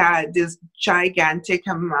think that this gigantic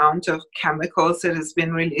amount of chemicals that has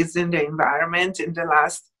been released in the environment in the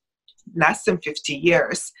less than 50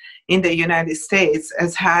 years in the United States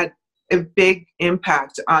has had a big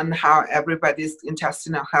impact on how everybody's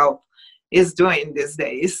intestinal health is doing these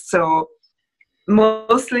days. So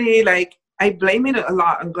mostly, like, I blame it a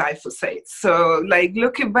lot on glyphosate. So, like,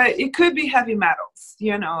 but it could be heavy metals,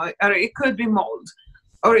 or it could be mold,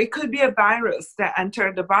 or it could be a virus that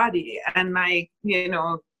entered the body and, like,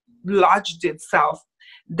 lodged itself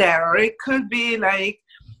there. Or it could be like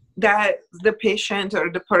that the patient or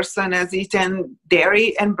the person has eaten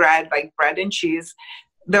dairy and bread, like bread and cheese,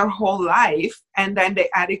 their whole life, and then they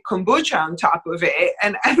added kombucha on top of it,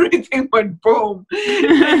 and everything went boom.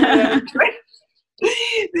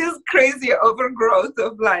 This crazy overgrowth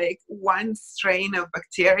of, like, one strain of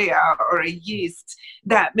bacteria or a yeast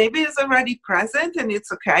that maybe is already present and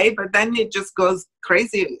it's okay, but then it just goes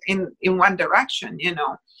crazy in one direction,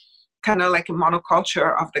 kind of like a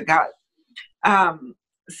monoculture of the gut.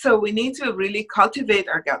 So we need to really cultivate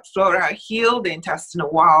our gut flora, heal the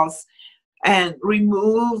intestinal walls, and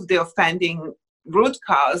remove the offending root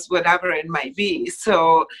cause, whatever it might be.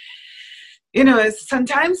 So you know,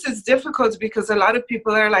 sometimes it's difficult because a lot of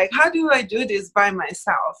people are like, how do I do this by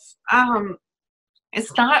myself?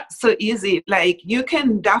 It's not so easy. Like, you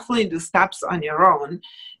can definitely do steps on your own,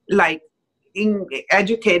 like in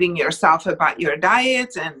educating yourself about your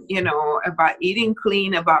diet and, you know, about eating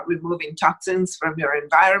clean, about removing toxins from your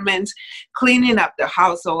environment, cleaning up the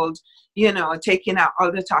household, you know, taking out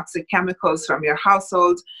all the toxic chemicals from your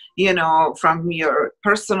household, you know, from your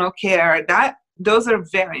personal care. Those are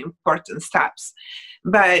very important steps.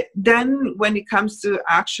 But then when it comes to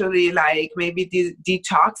actually like maybe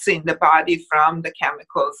detoxing the body from the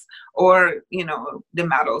chemicals or, you know, the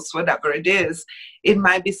metals, whatever it is, it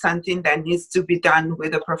might be something that needs to be done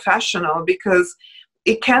with a professional, because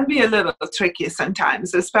it can be a little tricky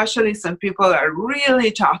sometimes, especially some people are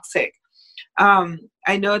really toxic.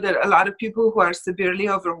 I know that a lot of people who are severely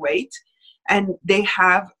overweight and they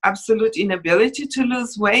have absolute inability to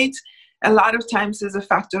lose weight, a lot of times is a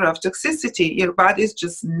factor of toxicity. Your body is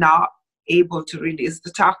just not able to release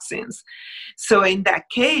the toxins. So in that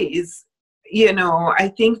case, you know, I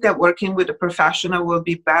think that working with a professional will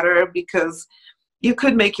be better, because you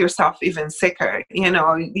could make yourself even sicker, you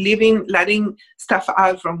know, letting stuff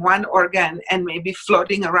out from one organ and maybe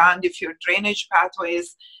floating around. If your drainage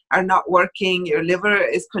pathways are not working, your liver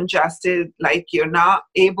is congested, like you're not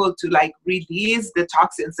able to like release the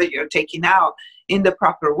toxins that you're taking out in the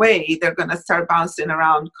proper way, they're going to start bouncing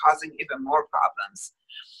around, causing even more problems.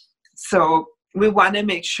 So we want to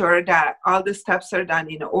make sure that all the steps are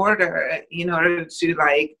done in order to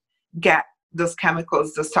like get those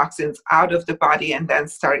chemicals, those toxins out of the body, and then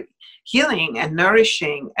start healing and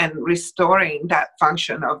nourishing and restoring that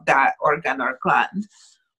function of that organ or gland.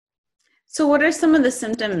 So what are some of the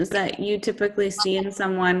symptoms that you typically see in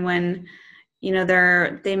someone when, you know,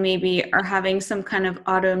 they maybe are having some kind of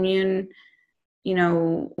autoimmune, you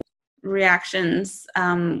know, reactions,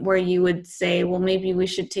 where you would say, well, maybe we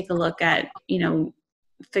should take a look at, you know,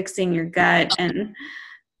 fixing your gut and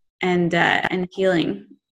healing?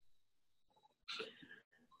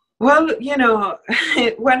 Well, you know,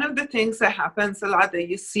 one of the things that happens a lot, that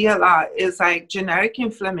you see a lot, is like generic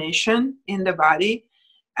inflammation in the body.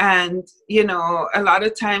 And, you know, a lot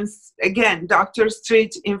of times, again, doctors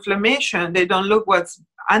treat inflammation. They don't look what's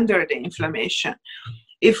under the inflammation.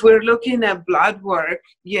 If we're looking at blood work,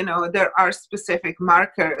 you know, there are specific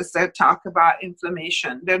markers that talk about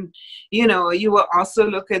inflammation. Then, you know, you will also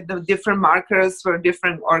look at the different markers for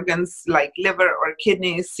different organs like liver or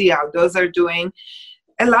kidneys, see how those are doing.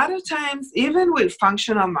 A lot of times, even with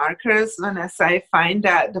functional markers, Vanessa, I find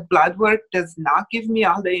that the blood work does not give me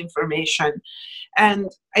all the information.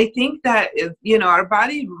 And I think that, you know, our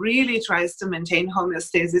body really tries to maintain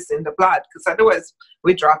homeostasis in the blood, because otherwise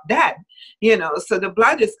we drop dead, you know. So the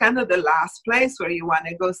blood is kind of the last place where you want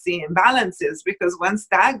to go see imbalances, because once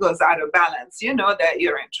that goes out of balance, you know that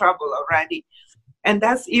you're in trouble already. And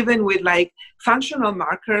that's even with like functional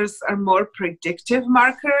markers are more predictive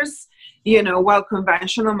markers, you know, while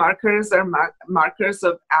conventional markers are markers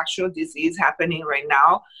of actual disease happening right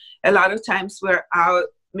now. A lot of times we're out,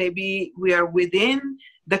 maybe we are within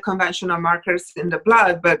the conventional markers in the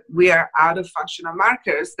blood, but we are out of functional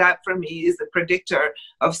markers. That for me is a predictor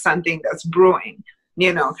of something that's brewing,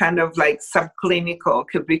 you know, kind of like subclinical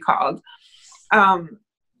could be called.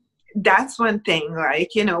 That's one thing,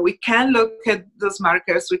 like, you know, we can look at those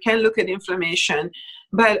markers, we can look at inflammation,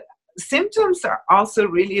 but symptoms are also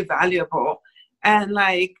really valuable. And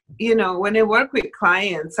like, you know, when I work with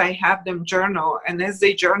clients, I have them journal, and as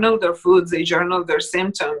they journal their foods, they journal their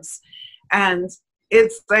symptoms. And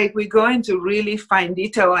it's like we go into really fine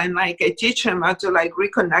detail, and like I teach them how to like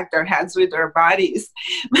reconnect their heads with their bodies.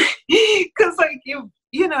 Because like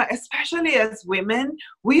you know, especially as women,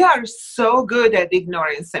 we are so good at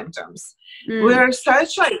ignoring symptoms. We are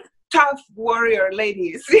such like tough warrior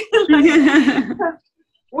ladies.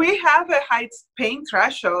 We have a high pain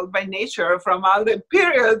threshold by nature from all the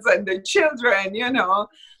periods and the children, you know.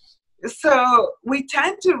 So we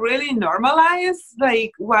tend to really normalize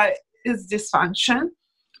like what is dysfunction.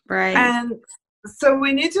 Right. And so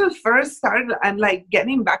we need to first start and like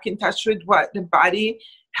getting back in touch with what the body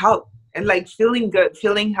help, and like feeling good,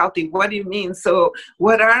 feeling healthy. What do you mean? So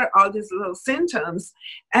what are all these little symptoms?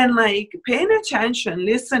 And like paying attention,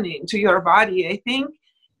 listening to your body. I think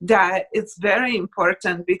that it's very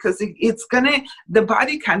important, because the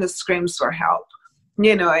body kind of screams for help.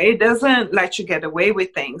 You know, it doesn't let you get away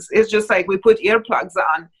with things. It's just like we put earplugs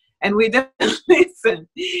on and we don't listen,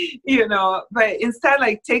 you know. But instead,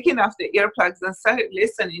 like taking off the earplugs and start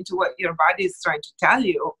listening to what your body is trying to tell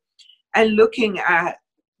you, and looking at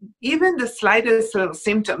even the slightest little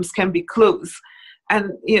symptoms can be clues.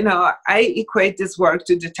 And, you know, I equate this work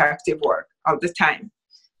to detective work. all the time.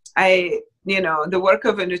 The work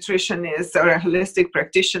of a nutritionist or a holistic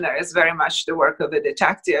practitioner is very much the work of a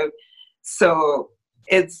detective. So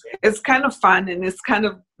it's kind of fun, and it's kind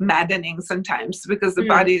of maddening sometimes, because the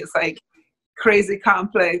body is like crazy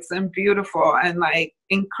complex and beautiful and like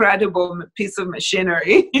incredible piece of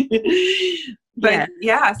machinery. But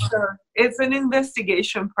so it's an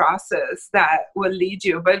investigation process that will lead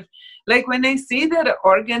you. But like when I see that an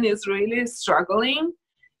organ is really struggling,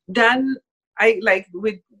 then I, like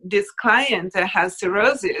with this client that has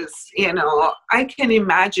cirrhosis, I can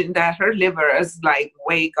imagine that her liver is like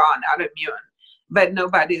way gone autoimmune, but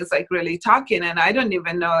nobody is like really talking. And I don't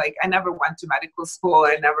even know, like I never went to medical school.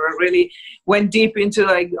 I never really went deep into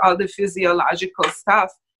like all the physiological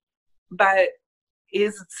stuff. But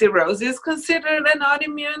is cirrhosis considered an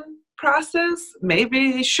autoimmune process?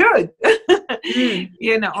 Maybe it should,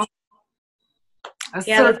 Yeah,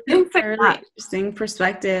 So that's a really interesting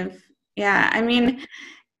perspective. Yeah, I mean,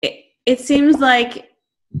 it seems like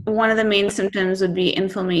one of the main symptoms would be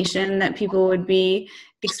inflammation that people would be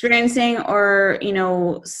experiencing, or,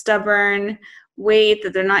 stubborn weight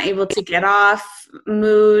that they're not able to get off,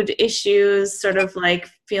 mood issues, sort of like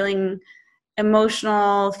feeling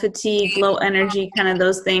emotional fatigue, low energy, kind of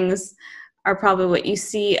those things are probably what you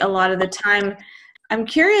see a lot of the time. I'm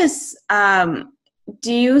curious,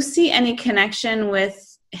 do you see any connection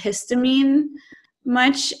with histamine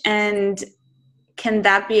much, and can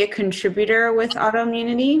that be a contributor with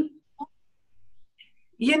autoimmunity?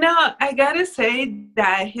 I gotta say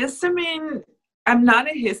that histamine, I'm not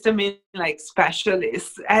a histamine like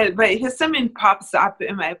specialist, but histamine pops up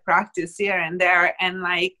in my practice here and there. And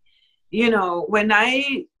like, when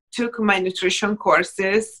I took my nutrition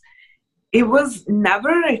courses, it was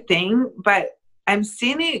never a thing, but I'm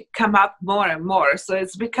seeing it come up more and more. So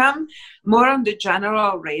it's become more on the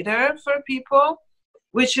general radar for people,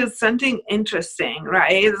 which is something interesting,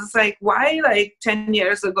 right? It's like, why like 10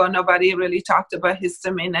 years ago, nobody really talked about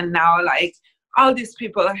histamine, and now like all these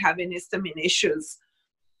people are having histamine issues.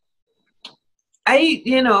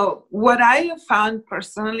 What I have found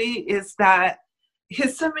personally is that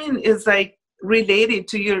histamine is like related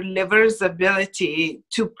to your liver's ability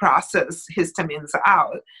to process histamines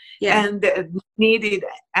out, and the needed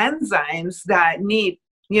enzymes that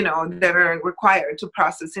that are required to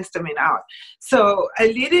process histamine out. So I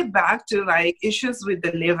lead it back to like issues with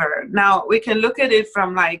the liver. Now we can look at it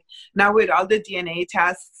from like, now with all the DNA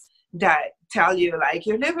tests that tell you like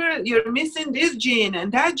your liver, you're missing this gene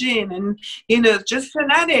and that gene, and just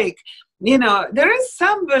genetic. There is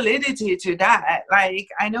some validity to that. Like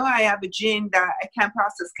I know I have a gene that I can't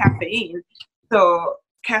process caffeine, so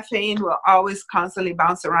caffeine will always constantly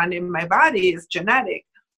bounce around in my body. It's genetic.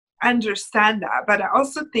 I understand that, but I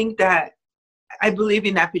also think that I believe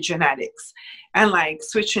in epigenetics and like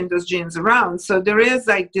switching those genes around. So there is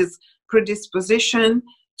like this predisposition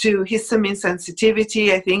to histamine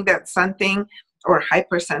sensitivity. I think that's something, or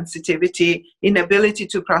hypersensitivity, inability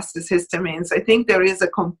to process histamines. I think there is a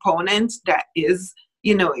component that is,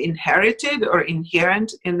 inherited or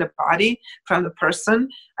inherent in the body from the person.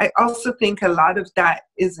 I also think a lot of that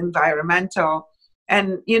is environmental.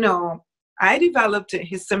 And, I developed a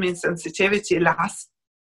histamine sensitivity last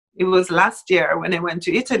year when I went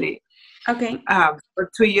to Italy. Okay. Or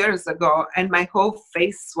 2 years ago, and my whole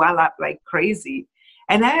face swelled up like crazy.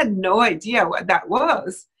 And I had no idea what that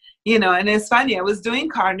was, and it's funny, I was doing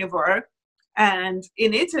carnivore, and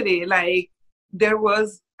in Italy, like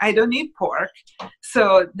I don't eat pork.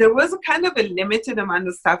 So there was a kind of a limited amount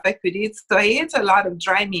of stuff I could eat. So I ate a lot of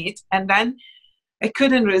dry meat, and then I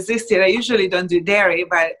couldn't resist it. I usually don't do dairy,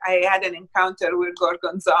 but I had an encounter with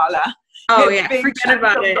gorgonzola. Oh yeah, forget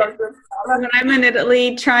about it. When I'm in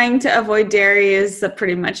Italy, trying to avoid dairy is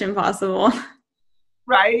pretty much impossible.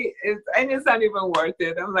 Right? And it's not even worth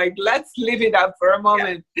it. I'm like, let's live it up for a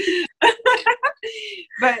moment. Yeah.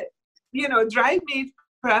 But, dry meat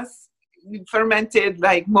plus fermented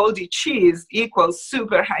like moldy cheese equals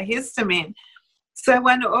super high histamine. So I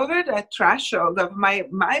went over that threshold of my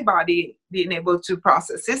body being able to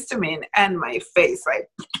process histamine, and my face like,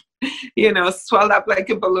 swelled up like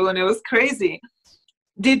a balloon. It was crazy.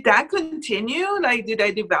 Did that continue? Like, did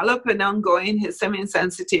I develop an ongoing histamine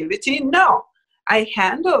sensitivity? No. I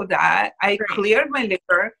handled that. I cleared my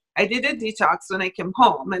liver. I did a detox when I came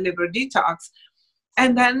home, a liver detox.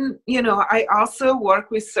 And then, I also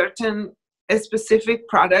work with a specific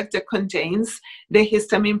product that contains the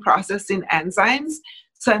histamine processing enzymes.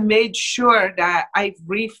 So I made sure that I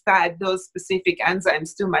refed those specific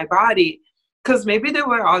enzymes to my body, because maybe they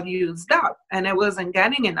were all used up and I wasn't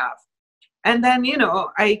getting enough. And then,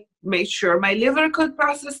 I made sure my liver could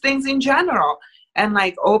process things in general. and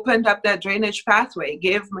like opened up that drainage pathway,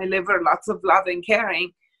 gave my liver lots of love and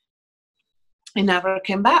caring, it never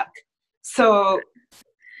came back. So,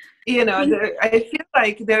 you know, I feel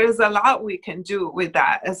like there is a lot we can do with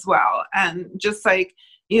that as well. And just like,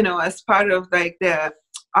 you know, as part of like the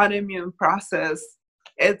autoimmune process,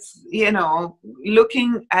 it's, you know,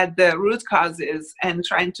 looking at the root causes and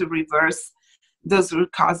trying to reverse those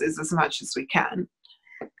root causes as much as we can.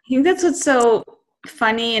 I think that's what's so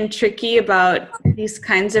funny and tricky about these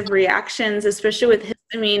kinds of reactions, especially with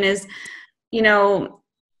histamine, is, you know,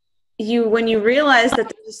 when you realize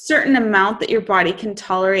that there's a certain amount that your body can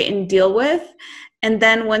tolerate and deal with, and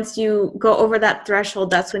then once you go over that threshold,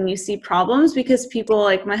 that's when you see problems, because people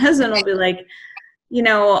like my husband will be like, you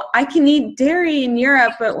know, I can eat dairy in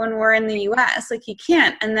Europe, but when we're in the US, like he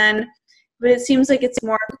can't. And then, but it seems like it's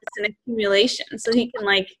an accumulation. So he can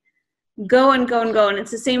like go and go and go. And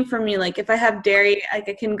it's the same for me. Like if I have dairy, like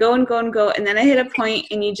I can go and go and go. And then I hit a point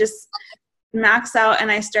and you just max out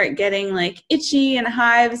and I start getting like itchy and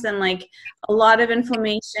hives and like a lot of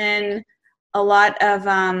inflammation, a lot of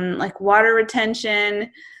like water retention,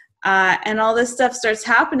 and all this stuff starts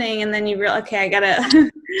happening. And then you realize, okay,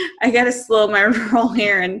 I gotta slow my roll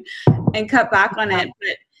here and cut back on it.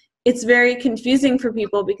 But it's very confusing for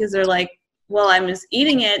people because they're like, well, I was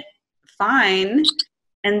eating it fine,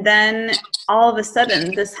 and then all of a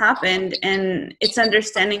sudden this happened. And it's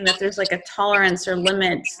understanding that there's like a tolerance or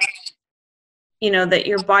limit, you know, that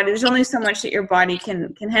your body, there's only so much that your body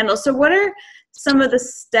can handle. So what are some of the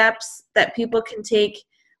steps that people can take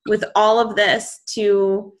with all of this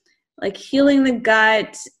to like healing the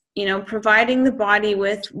gut, you know, providing the body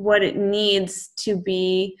with what it needs to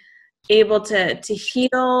be able to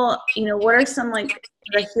heal? You know, what are some like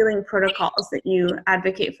the healing protocols that you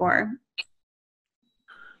advocate for?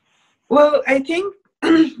 Well, I think,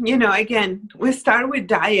 you know, again, we start with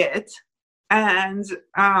diet, and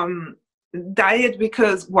diet,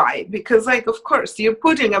 because why? Because like, of course, you're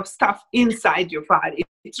putting up stuff inside your body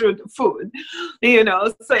through the food, you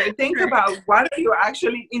know, so think about what are you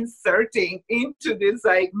actually inserting into this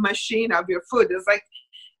like machine of your food. It's like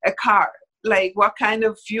a car. Like what kind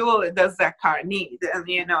of fuel does that car need? And,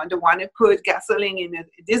 you know, don't want to put gasoline in a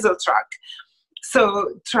diesel truck.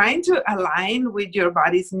 So trying to align with your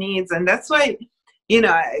body's needs. And that's why, you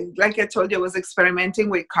know, like I told you, I was experimenting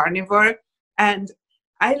with carnivore, and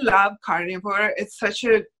I love carnivore. It's such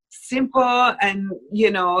a simple and, you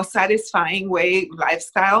know, satisfying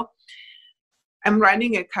lifestyle. I'm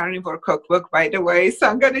running a carnivore cookbook, by the way, so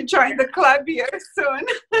I'm going to join the club here soon.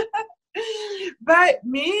 But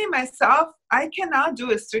myself, I cannot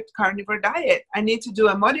do a strict carnivore diet. I need to do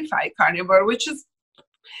a modified carnivore, which is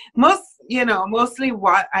mostly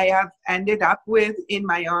what I have ended up with in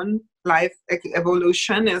my own life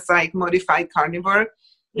evolution is like modified carnivore,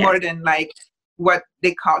 more than like what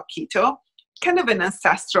they call keto, kind of an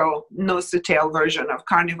ancestral nose to tail version of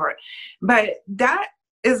carnivore. But that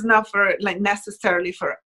is not for like necessarily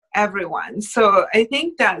for everyone. So I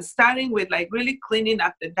think that starting with like really cleaning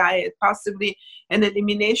up the diet, possibly an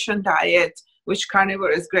elimination diet, which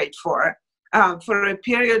carnivore is great for a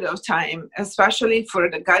period of time, especially for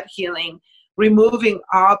the gut healing, removing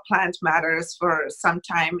all plant matters for some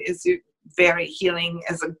time is very healing,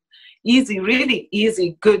 as a really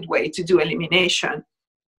easy, good way to do elimination.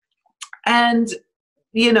 And,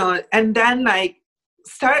 you know, and then like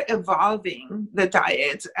start evolving the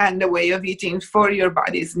diet and the way of eating for your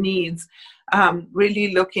body's needs.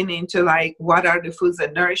 Really looking into like, what are the foods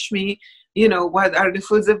that nourish me? You know, what are the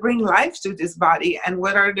foods that bring life to this body? And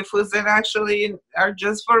what are the foods that actually are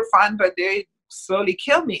just for fun, but they slowly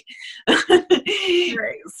kill me?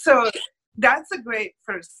 Right. So that's a great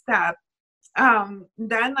first step.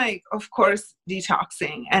 Then like, of course,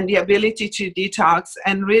 detoxing and the ability to detox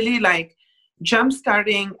and really like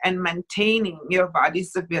jumpstarting and maintaining your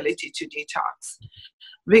body's ability to detox,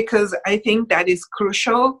 because I think that is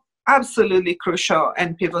crucial, absolutely crucial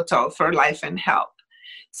and pivotal for life and health.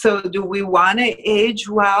 So do we want to age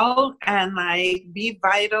well and like be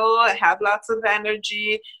vital, have lots of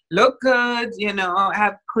energy, look good, you know,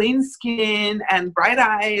 have clean skin and bright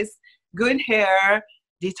eyes, good hair,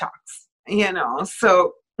 detox, you know?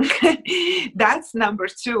 So that's number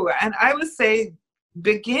two. And I would say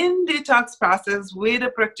begin detox process with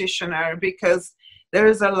a practitioner, because there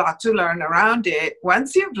is a lot to learn around it.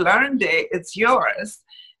 Once you've learned it, it's yours.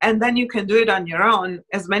 And then you can do it on your own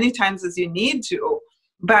as many times as you need to.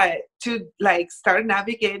 But to like start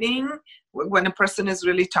navigating when a person is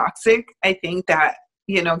really toxic, I think that,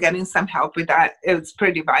 you know, getting some help with that is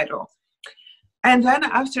pretty vital. And then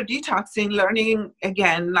after detoxing, learning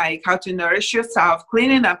again, like how to nourish yourself,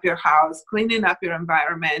 cleaning up your house, cleaning up your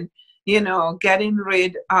environment, getting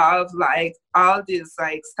rid of like all this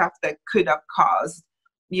like stuff that could have caused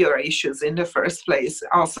your issues in the first place.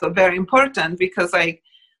 Also very important, because like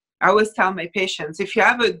I always tell my patients, if you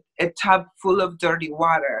have a tub full of dirty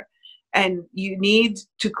water and you need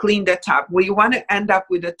to clean the tub, well, you want to end up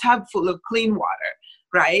with a tub full of clean water,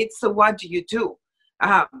 right? So what do?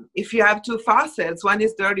 If you have two faucets, one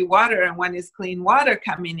is dirty water and one is clean water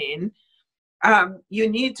coming in, you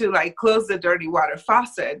need to like close the dirty water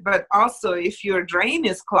faucet. But also if your drain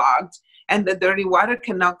is clogged and the dirty water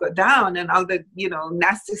cannot go down and all the,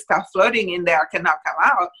 nasty stuff floating in there cannot come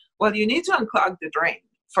out, well, you need to unclog the drain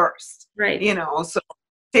first. Right. So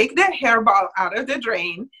take the hairball out of the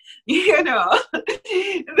drain,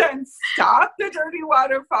 then stop the dirty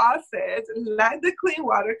water faucet, let the clean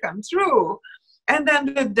water come through. And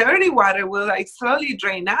then the dirty water will like slowly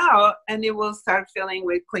drain out and it will start filling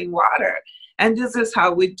with clean water. And this is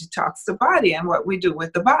how we detox the body and what we do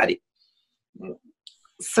with the body.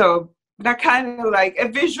 So that kind of like a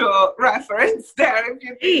visual reference there, if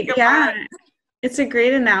you think about it. It's a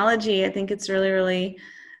great analogy. I think it's really, really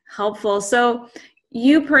helpful. So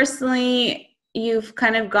you personally, you've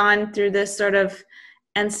kind of gone through this sort of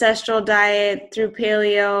ancestral diet through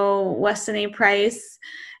paleo, Weston A. Price,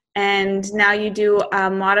 and now you do a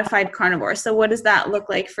modified carnivore. So what does that look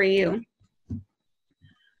like for you?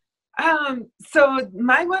 So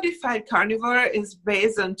my modified carnivore is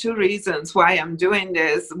based on two reasons why I'm doing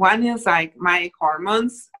this. One is like my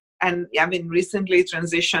hormones, and I've been recently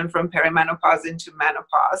transitioned from perimenopause into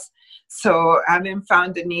menopause. So I haven't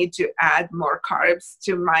found the need to add more carbs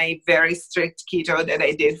to my very strict keto that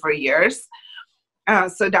I did for years.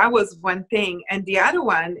 So that was one thing. And the other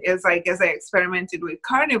one is like, as I experimented with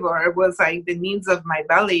carnivore, was like the needs of my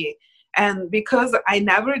belly. And because I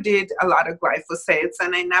never did a lot of glyphosates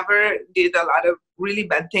and I never did a lot of really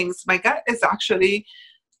bad things, my gut is actually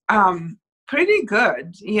pretty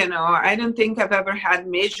good. I don't think I've ever had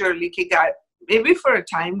major leaky gut. Maybe for a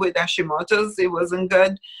time with Hashimoto's, it wasn't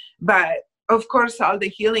good. But of course, all the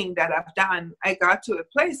healing that I've done, I got to a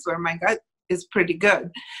place where my gut is pretty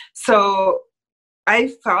good. So I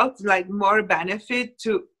felt like more benefit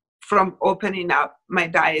from opening up my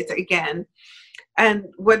diet again.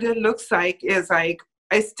 And what it looks like is like,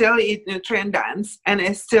 I still eat nutrient dense and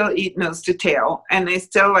I still eat nose to tail. And I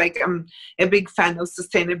still I'm a big fan of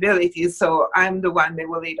sustainability. So I'm the one that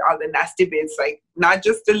will eat all the nasty bits, like not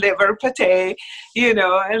just the liver pate, and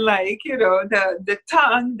the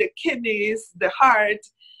tongue, the kidneys, the heart,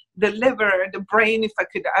 the liver, the brain, if I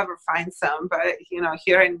could ever find some. But,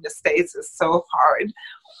 here in the States it's so hard.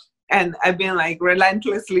 And I've been like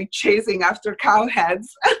relentlessly chasing after cow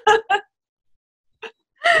heads.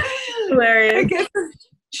 Hilarious. I guess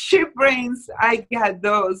sheep brains, I get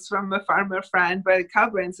those from a farmer friend, but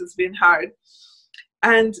cow brains has been hard.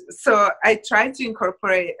 And so I try to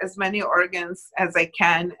incorporate as many organs as I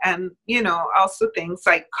can. And, also things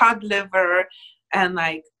like cod liver and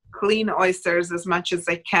like clean oysters as much as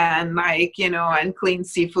I can, and clean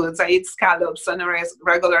seafoods. I eat scallops on a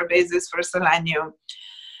regular basis for selenium.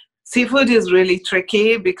 Seafood is really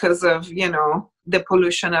tricky because of, the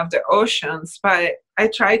pollution of the oceans, but I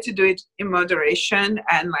try to do it in moderation,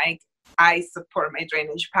 and I support my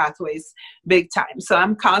drainage pathways big time. So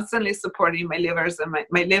I'm constantly supporting my livers and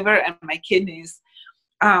my liver and my kidneys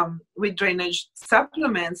with drainage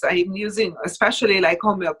supplements. I'm using especially like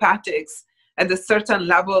homeopathics at a certain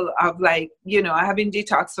level of having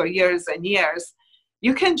detox for years and years.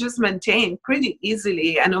 You can just maintain pretty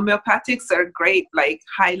easily, and homeopathics are great, like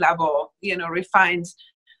high level, refined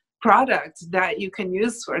product that you can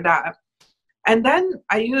use for that. And then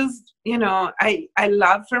I used, I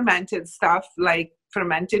love fermented stuff like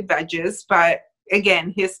fermented veggies, but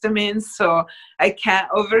again, histamines, so I can't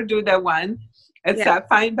overdo that one. It's that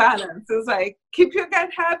fine balance. It's like, keep your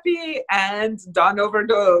gut happy and don't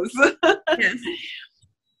overdose. Yes.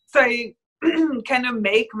 So I kind of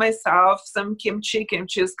make myself some kimchi.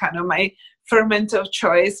 Kimchi is kind of my ferment of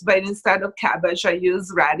choice, but instead of cabbage, I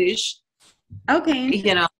use radish. Okay.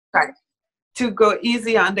 To go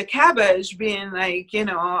easy on the cabbage, being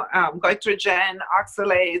goitrogen,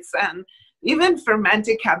 oxalates, and even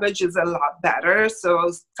fermented cabbage is a lot better.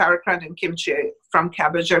 So sauerkraut and kimchi from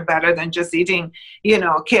cabbage are better than just eating,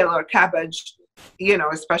 kale or cabbage,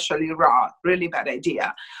 especially raw. Really bad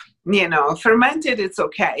idea. Fermented, it's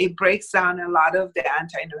okay. It breaks down a lot of the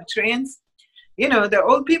anti-nutrients. The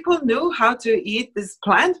old people knew how to eat this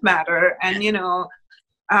plant matter, and,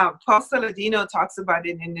 Paul Saladino talks about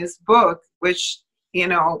it in his book, which,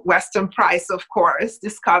 Weston Price, of course,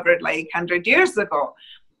 discovered 100 years ago.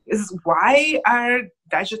 is why are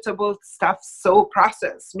vegetable stuff so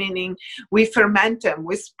processed? Meaning we ferment them,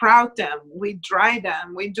 we sprout them, we dry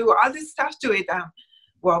them, we do all this stuff to it.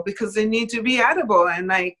 Well, because they need to be edible. And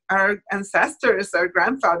like our ancestors, our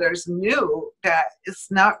grandfathers knew that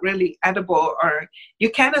it's not really edible, or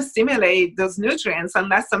you can't assimilate those nutrients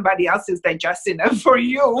unless somebody else is digesting them for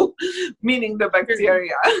you, meaning the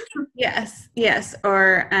bacteria. Yes.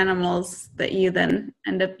 Or animals that you then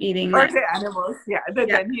end up eating. Or the animals,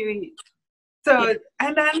 then you eat. So,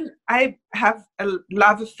 and then I have a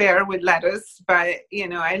love affair with lettuce, but, you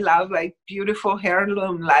know, I love like beautiful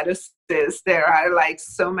heirloom lettuces. There are like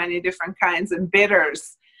so many different kinds, and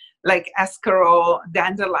bitters like escarole,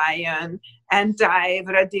 dandelion, endive,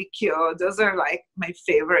 radicchio. Those are like my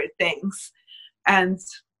favorite things. And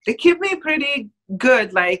they keep me pretty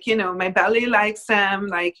good. Like, you know, my belly likes them,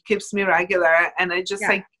 like keeps me regular. And I just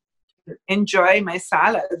like enjoy my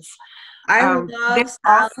salads. I love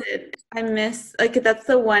salad. I miss, like, that's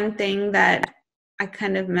the one thing that I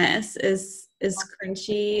kind of miss is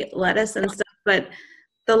crunchy lettuce and stuff. But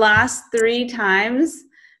the last 3 times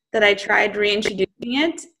that I tried reintroducing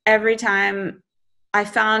it, every time I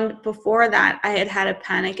found before that I had a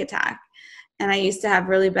panic attack, and I used to have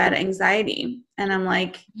really bad anxiety. And I'm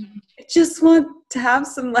like, I just want to have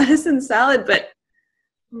some lettuce and salad, but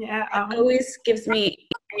it always gives me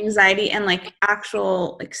anxiety and like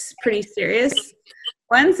actual, like pretty serious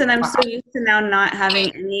ones. And I'm so used to now not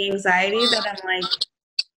having any anxiety that I'm like,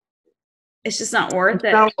 it's just not worth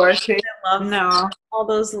it. Not worth it. I love all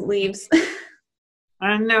those leaves.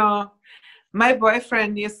 I know. My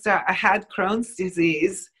boyfriend had Crohn's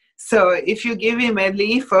disease. So if you give him a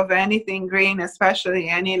leaf of anything green, especially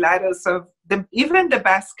any lettuce of even the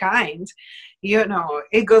best kind, you know,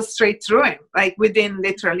 it goes straight through him, like within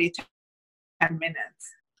literally 10 minutes.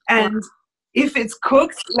 And if it's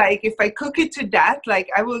cooked, like if I cook it to death, like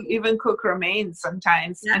I will even cook romaine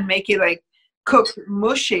sometimes and make it like cooked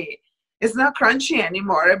mushy. It's not crunchy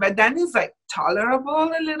anymore, but then it's like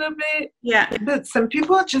tolerable a little bit. Yeah. But some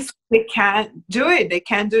people just, they can't do it. They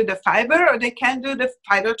can't do the fiber, or they can't do the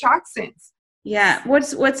phytotoxins. Yeah.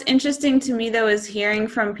 What's interesting to me though is hearing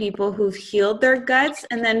from people who've healed their guts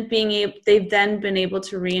and then they've then been able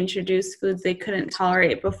to reintroduce foods they couldn't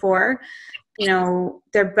tolerate before. You know,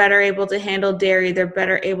 they're better able to handle dairy. They're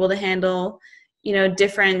better able to handle, you know,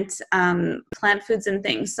 different plant foods and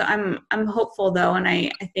things. So I'm hopeful though, and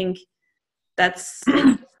I think that's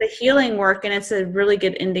the healing work, and it's a really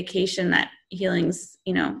good indication that healing's,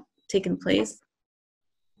 you know, taken place.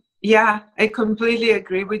 Yeah, I completely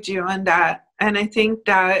agree with you on that. And I think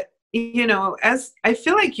that, you know, as I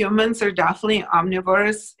feel like humans are definitely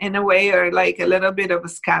omnivores in a way, or like a little bit of a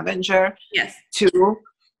scavenger too.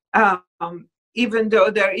 Even though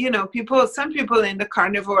there, you know, some people in the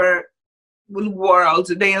carnivore world,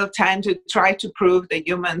 they'll tend to try to prove that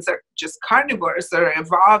humans are just carnivores or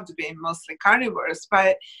evolved being mostly carnivores.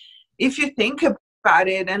 But if you think about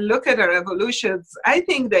it and look at our evolutions, I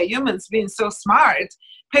think that humans being so smart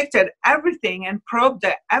picked at everything and probed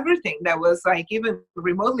at everything that was like even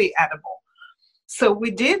remotely edible. So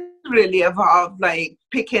we did really evolve, like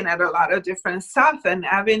picking at a lot of different stuff and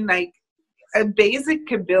having like a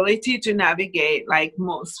basic ability to navigate like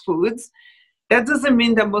most foods. That doesn't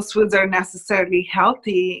mean that most foods are necessarily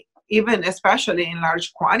healthy, even especially in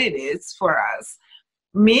large quantities for us.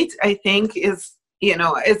 Meat, I think, is, you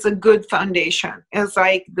know, it's a good foundation. It's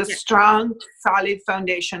like the strong, solid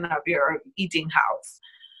foundation of your eating house.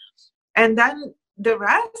 And then the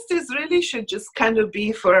rest is really should just kind of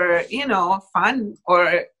be for, you know, fun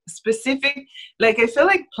or specific. Like I feel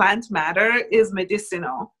like plant matter is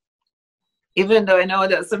medicinal. Even though I know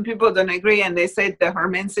that some people don't agree and they say the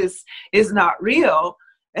hormesis is not real.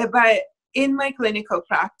 But in my clinical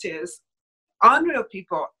practice, on real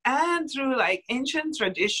people and through like ancient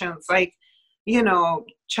traditions, like, you know,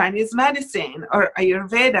 Chinese medicine or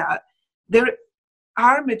Ayurveda, there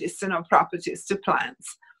are medicinal properties to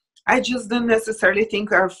plants. I just don't necessarily think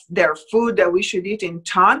they're food that we should eat in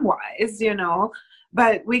ton-wise, you know,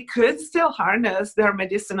 but we could still harness their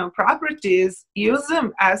medicinal properties, use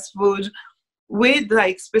them as food with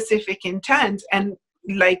like specific intent and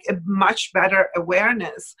like a much better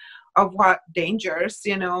awareness of what dangers,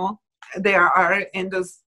 you know, there are in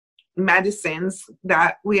those medicines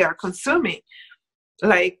that we are consuming,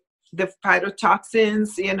 like the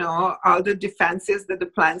phytotoxins, you know, all the defenses that the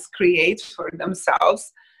plants create for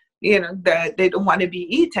themselves, you know, that they don't want to be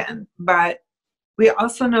eaten. But we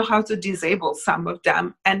also know how to disable some of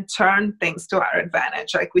them and turn things to our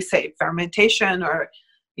advantage, like we say, fermentation, or,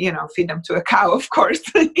 you know, feed them to a cow, of course.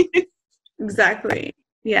 Exactly.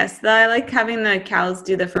 Yes, I like having the cows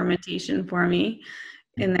do the fermentation for me.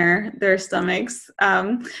 in their stomachs.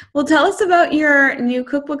 Well, tell us about your new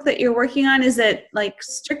cookbook that you're working on. Is it like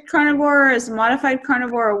strict carnivore, or is it modified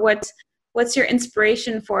carnivore, or what's your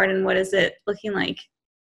inspiration for it, and what is it looking like?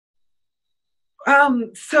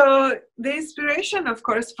 So the inspiration, of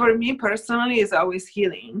course, for me personally is always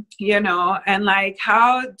healing, and like,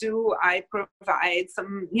 how do I provide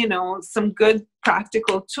some, some good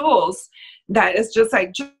practical tools that is just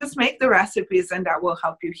like, just make the recipes and that will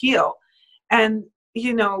help you heal. And,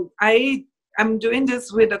 I'm doing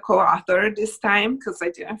this with a co-author this time because I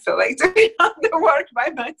didn't feel like doing all the work by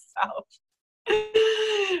myself.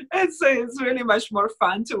 And so it's really much more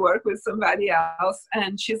fun to work with somebody else,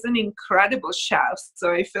 and she's an incredible chef,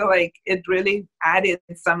 so I feel like it really added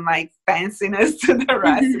some like fanciness to the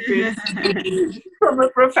recipes. From a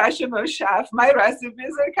professional chef, my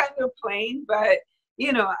recipes are kind of plain, but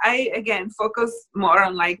I again focus more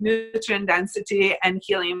on like nutrient density and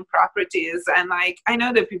healing properties, and like I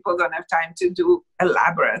know that people don't have time to do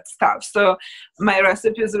elaborate stuff, so my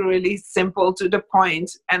recipes are really simple, to the point.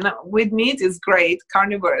 And with meat is great,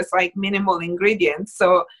 carnivore is like minimal ingredients,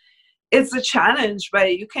 so it's a challenge,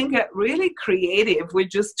 but you can get really creative with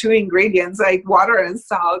just 2 ingredients like water and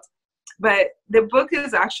salt. But the book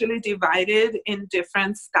is actually divided in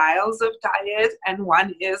different styles of diet, and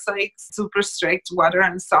one is like super strict water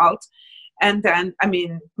and salt, and then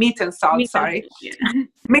meat and salt,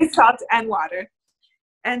 meat, salt, and water.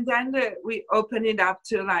 And then we open it up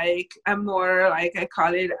to like a more, like I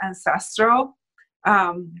call it, ancestral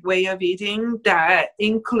way of eating that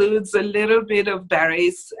includes a little bit of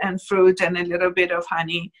berries and fruit and a little bit of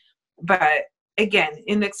honey, but again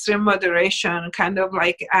in extreme moderation, kind of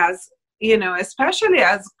like as especially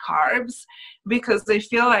as carbs, because I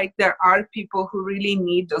feel like there are people who really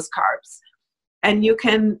need those carbs. And you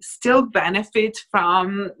can still benefit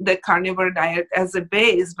from the carnivore diet as a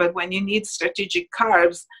base, but when you need strategic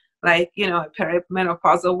carbs, like, a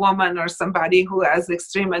perimenopausal woman or somebody who has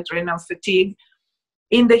extreme adrenal fatigue,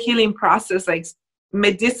 in the healing process, like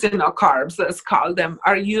medicinal carbs, let's call them,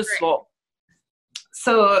 are useful.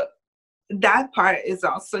 So that part is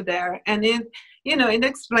also there. And it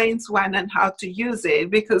explains when and how to use it,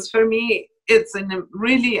 because for me, it's a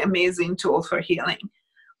really amazing tool for healing.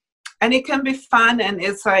 And it can be fun, and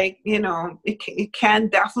it's like, it can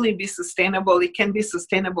definitely be sustainable. It can be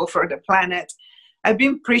sustainable for the planet. I've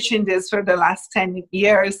been preaching this for the last 10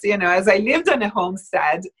 years, as I lived on a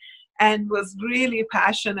homestead and was really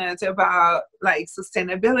passionate about like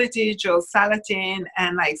sustainability, Joel Salatin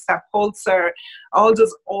and like Steph Holzer, all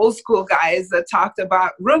those old school guys that talked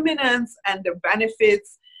about ruminants and the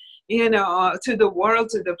benefits, to the world,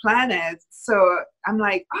 to the planet. So I'm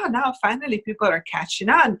like, oh, now finally people are catching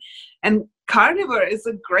on. And carnivore is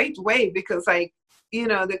a great way, because like,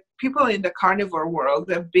 the people in the carnivore world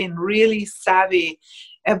have been really savvy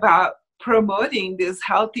about promoting this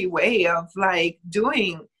healthy way of like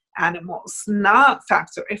doing animals, not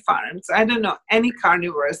factory farms. I don't know any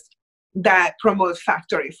carnivores that promote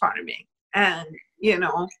factory farming. And,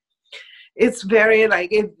 it's very like,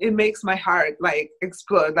 it makes my heart like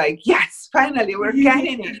explode. Like, yes, finally we're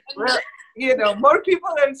getting it. More people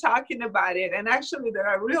are talking about it. And actually there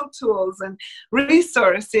are real tools and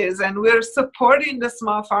resources, and we're supporting the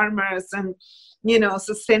small farmers and,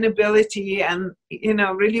 sustainability and,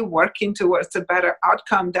 really working towards a better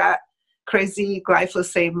outcome that crazy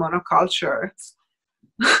glyphosate monoculture.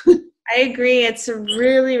 I agree. It's a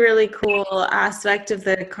really, really cool aspect of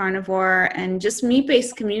the carnivore and just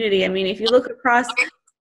meat-based community. I mean, if you look across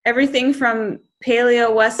everything from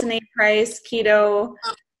paleo, Weston A. Price, keto,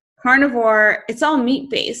 carnivore, it's all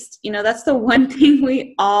meat-based. That's the one thing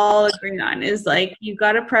we all agree on, is like, you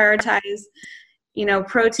got to prioritize,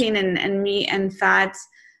 protein and meat and fat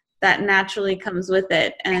that naturally comes with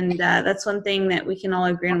it. And that's one thing that we can all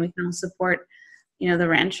agree on. We can all support, the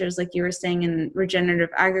ranchers, like you were saying, in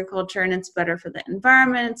regenerative agriculture, and it's better for the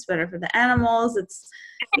environment. It's better for the animals. It's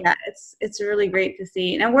really great to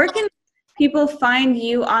see. Now, where can people find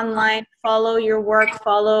you online, follow your work,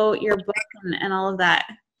 follow your book, and all of that?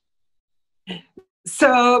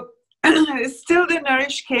 So it's still the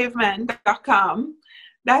nourishedcaveman.com.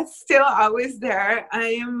 That's still always there. I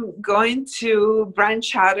am going to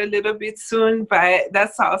branch out a little bit soon, but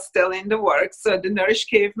that's all still in the works. So the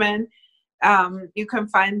Nourished Caveman, you can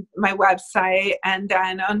find my website, and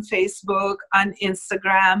then on Facebook, on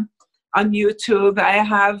Instagram, on YouTube. I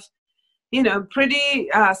have, pretty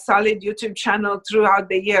solid YouTube channel throughout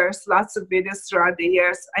the years, lots of videos throughout the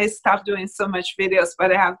years. I stopped doing so much videos,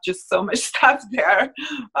 but I have just so much stuff there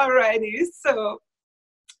already. So,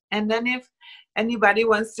 and then if anybody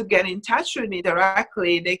wants to get in touch with me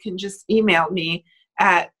directly, they can just email me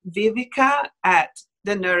at Vivica at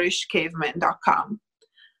theNourishedCaveman.com.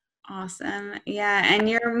 Awesome. Yeah. And are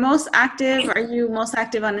you most active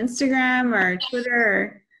on Instagram or Twitter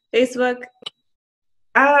or Facebook?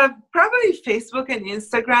 Probably Facebook and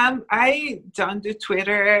Instagram. I don't do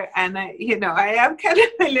Twitter, and I am kind of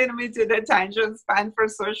a little bit to the attention span for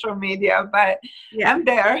social media, but yeah. I'm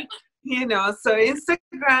there, so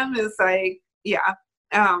Instagram is like,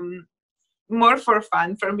 more for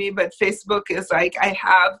fun for me, but Facebook is like, I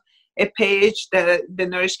have a page, the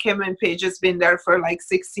Nourished Cavewoman page has been there for like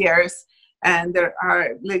 6 years, and there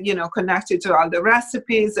are, connected to all the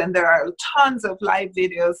recipes, and there are tons of live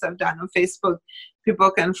videos I've done on Facebook.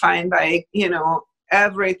 People can find like,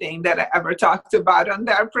 everything that I ever talked about on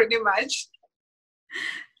there pretty much.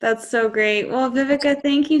 That's so great. Well, Vivica,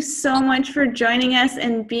 thank you so much for joining us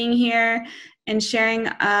and being here and sharing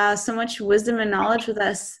so much wisdom and knowledge with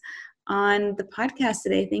us on the podcast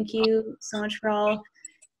today. Thank you so much for all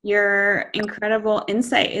your incredible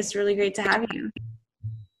insight. It's really great to have you.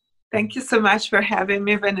 Thank you so much for having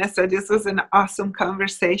me, Vanessa. This was an awesome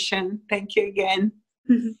conversation. Thank you again.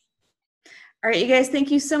 All right, you guys,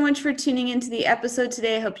 thank you so much for tuning into the episode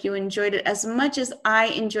today. I hope you enjoyed it as much as I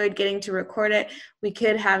enjoyed getting to record it. We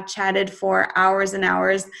could have chatted for hours and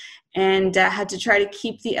hours and had to try to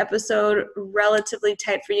keep the episode relatively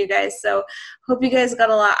tight for you guys. So hope you guys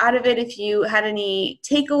got a lot out of it. If you had any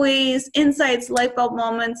takeaways, insights, light bulb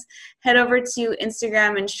moments, head over to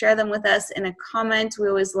Instagram and share them with us in a comment. We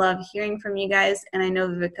always love hearing from you guys, and I know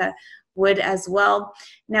Vivica would as well.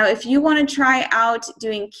 Now, if you want to try out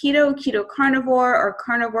doing keto carnivore, or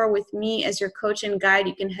carnivore with me as your coach and guide,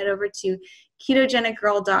 you can head over to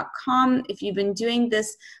ketogenicgirl.com. If you've been doing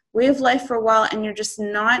this way of life for a while and you're just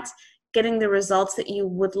not getting the results that you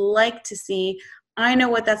would like to see, I know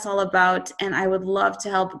what that's all about, and I would love to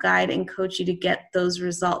help guide and coach you to get those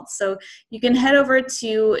results. So you can head over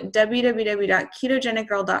to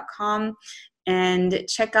www.ketogenicgirl.com and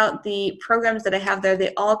check out the programs that I have there.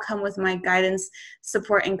 They all come with my guidance,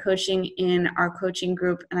 support, and coaching in our coaching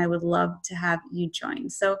group, and I would love to have you join.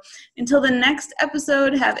 So until the next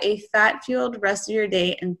episode, have a fat-fueled rest of your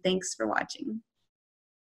day, and thanks for watching.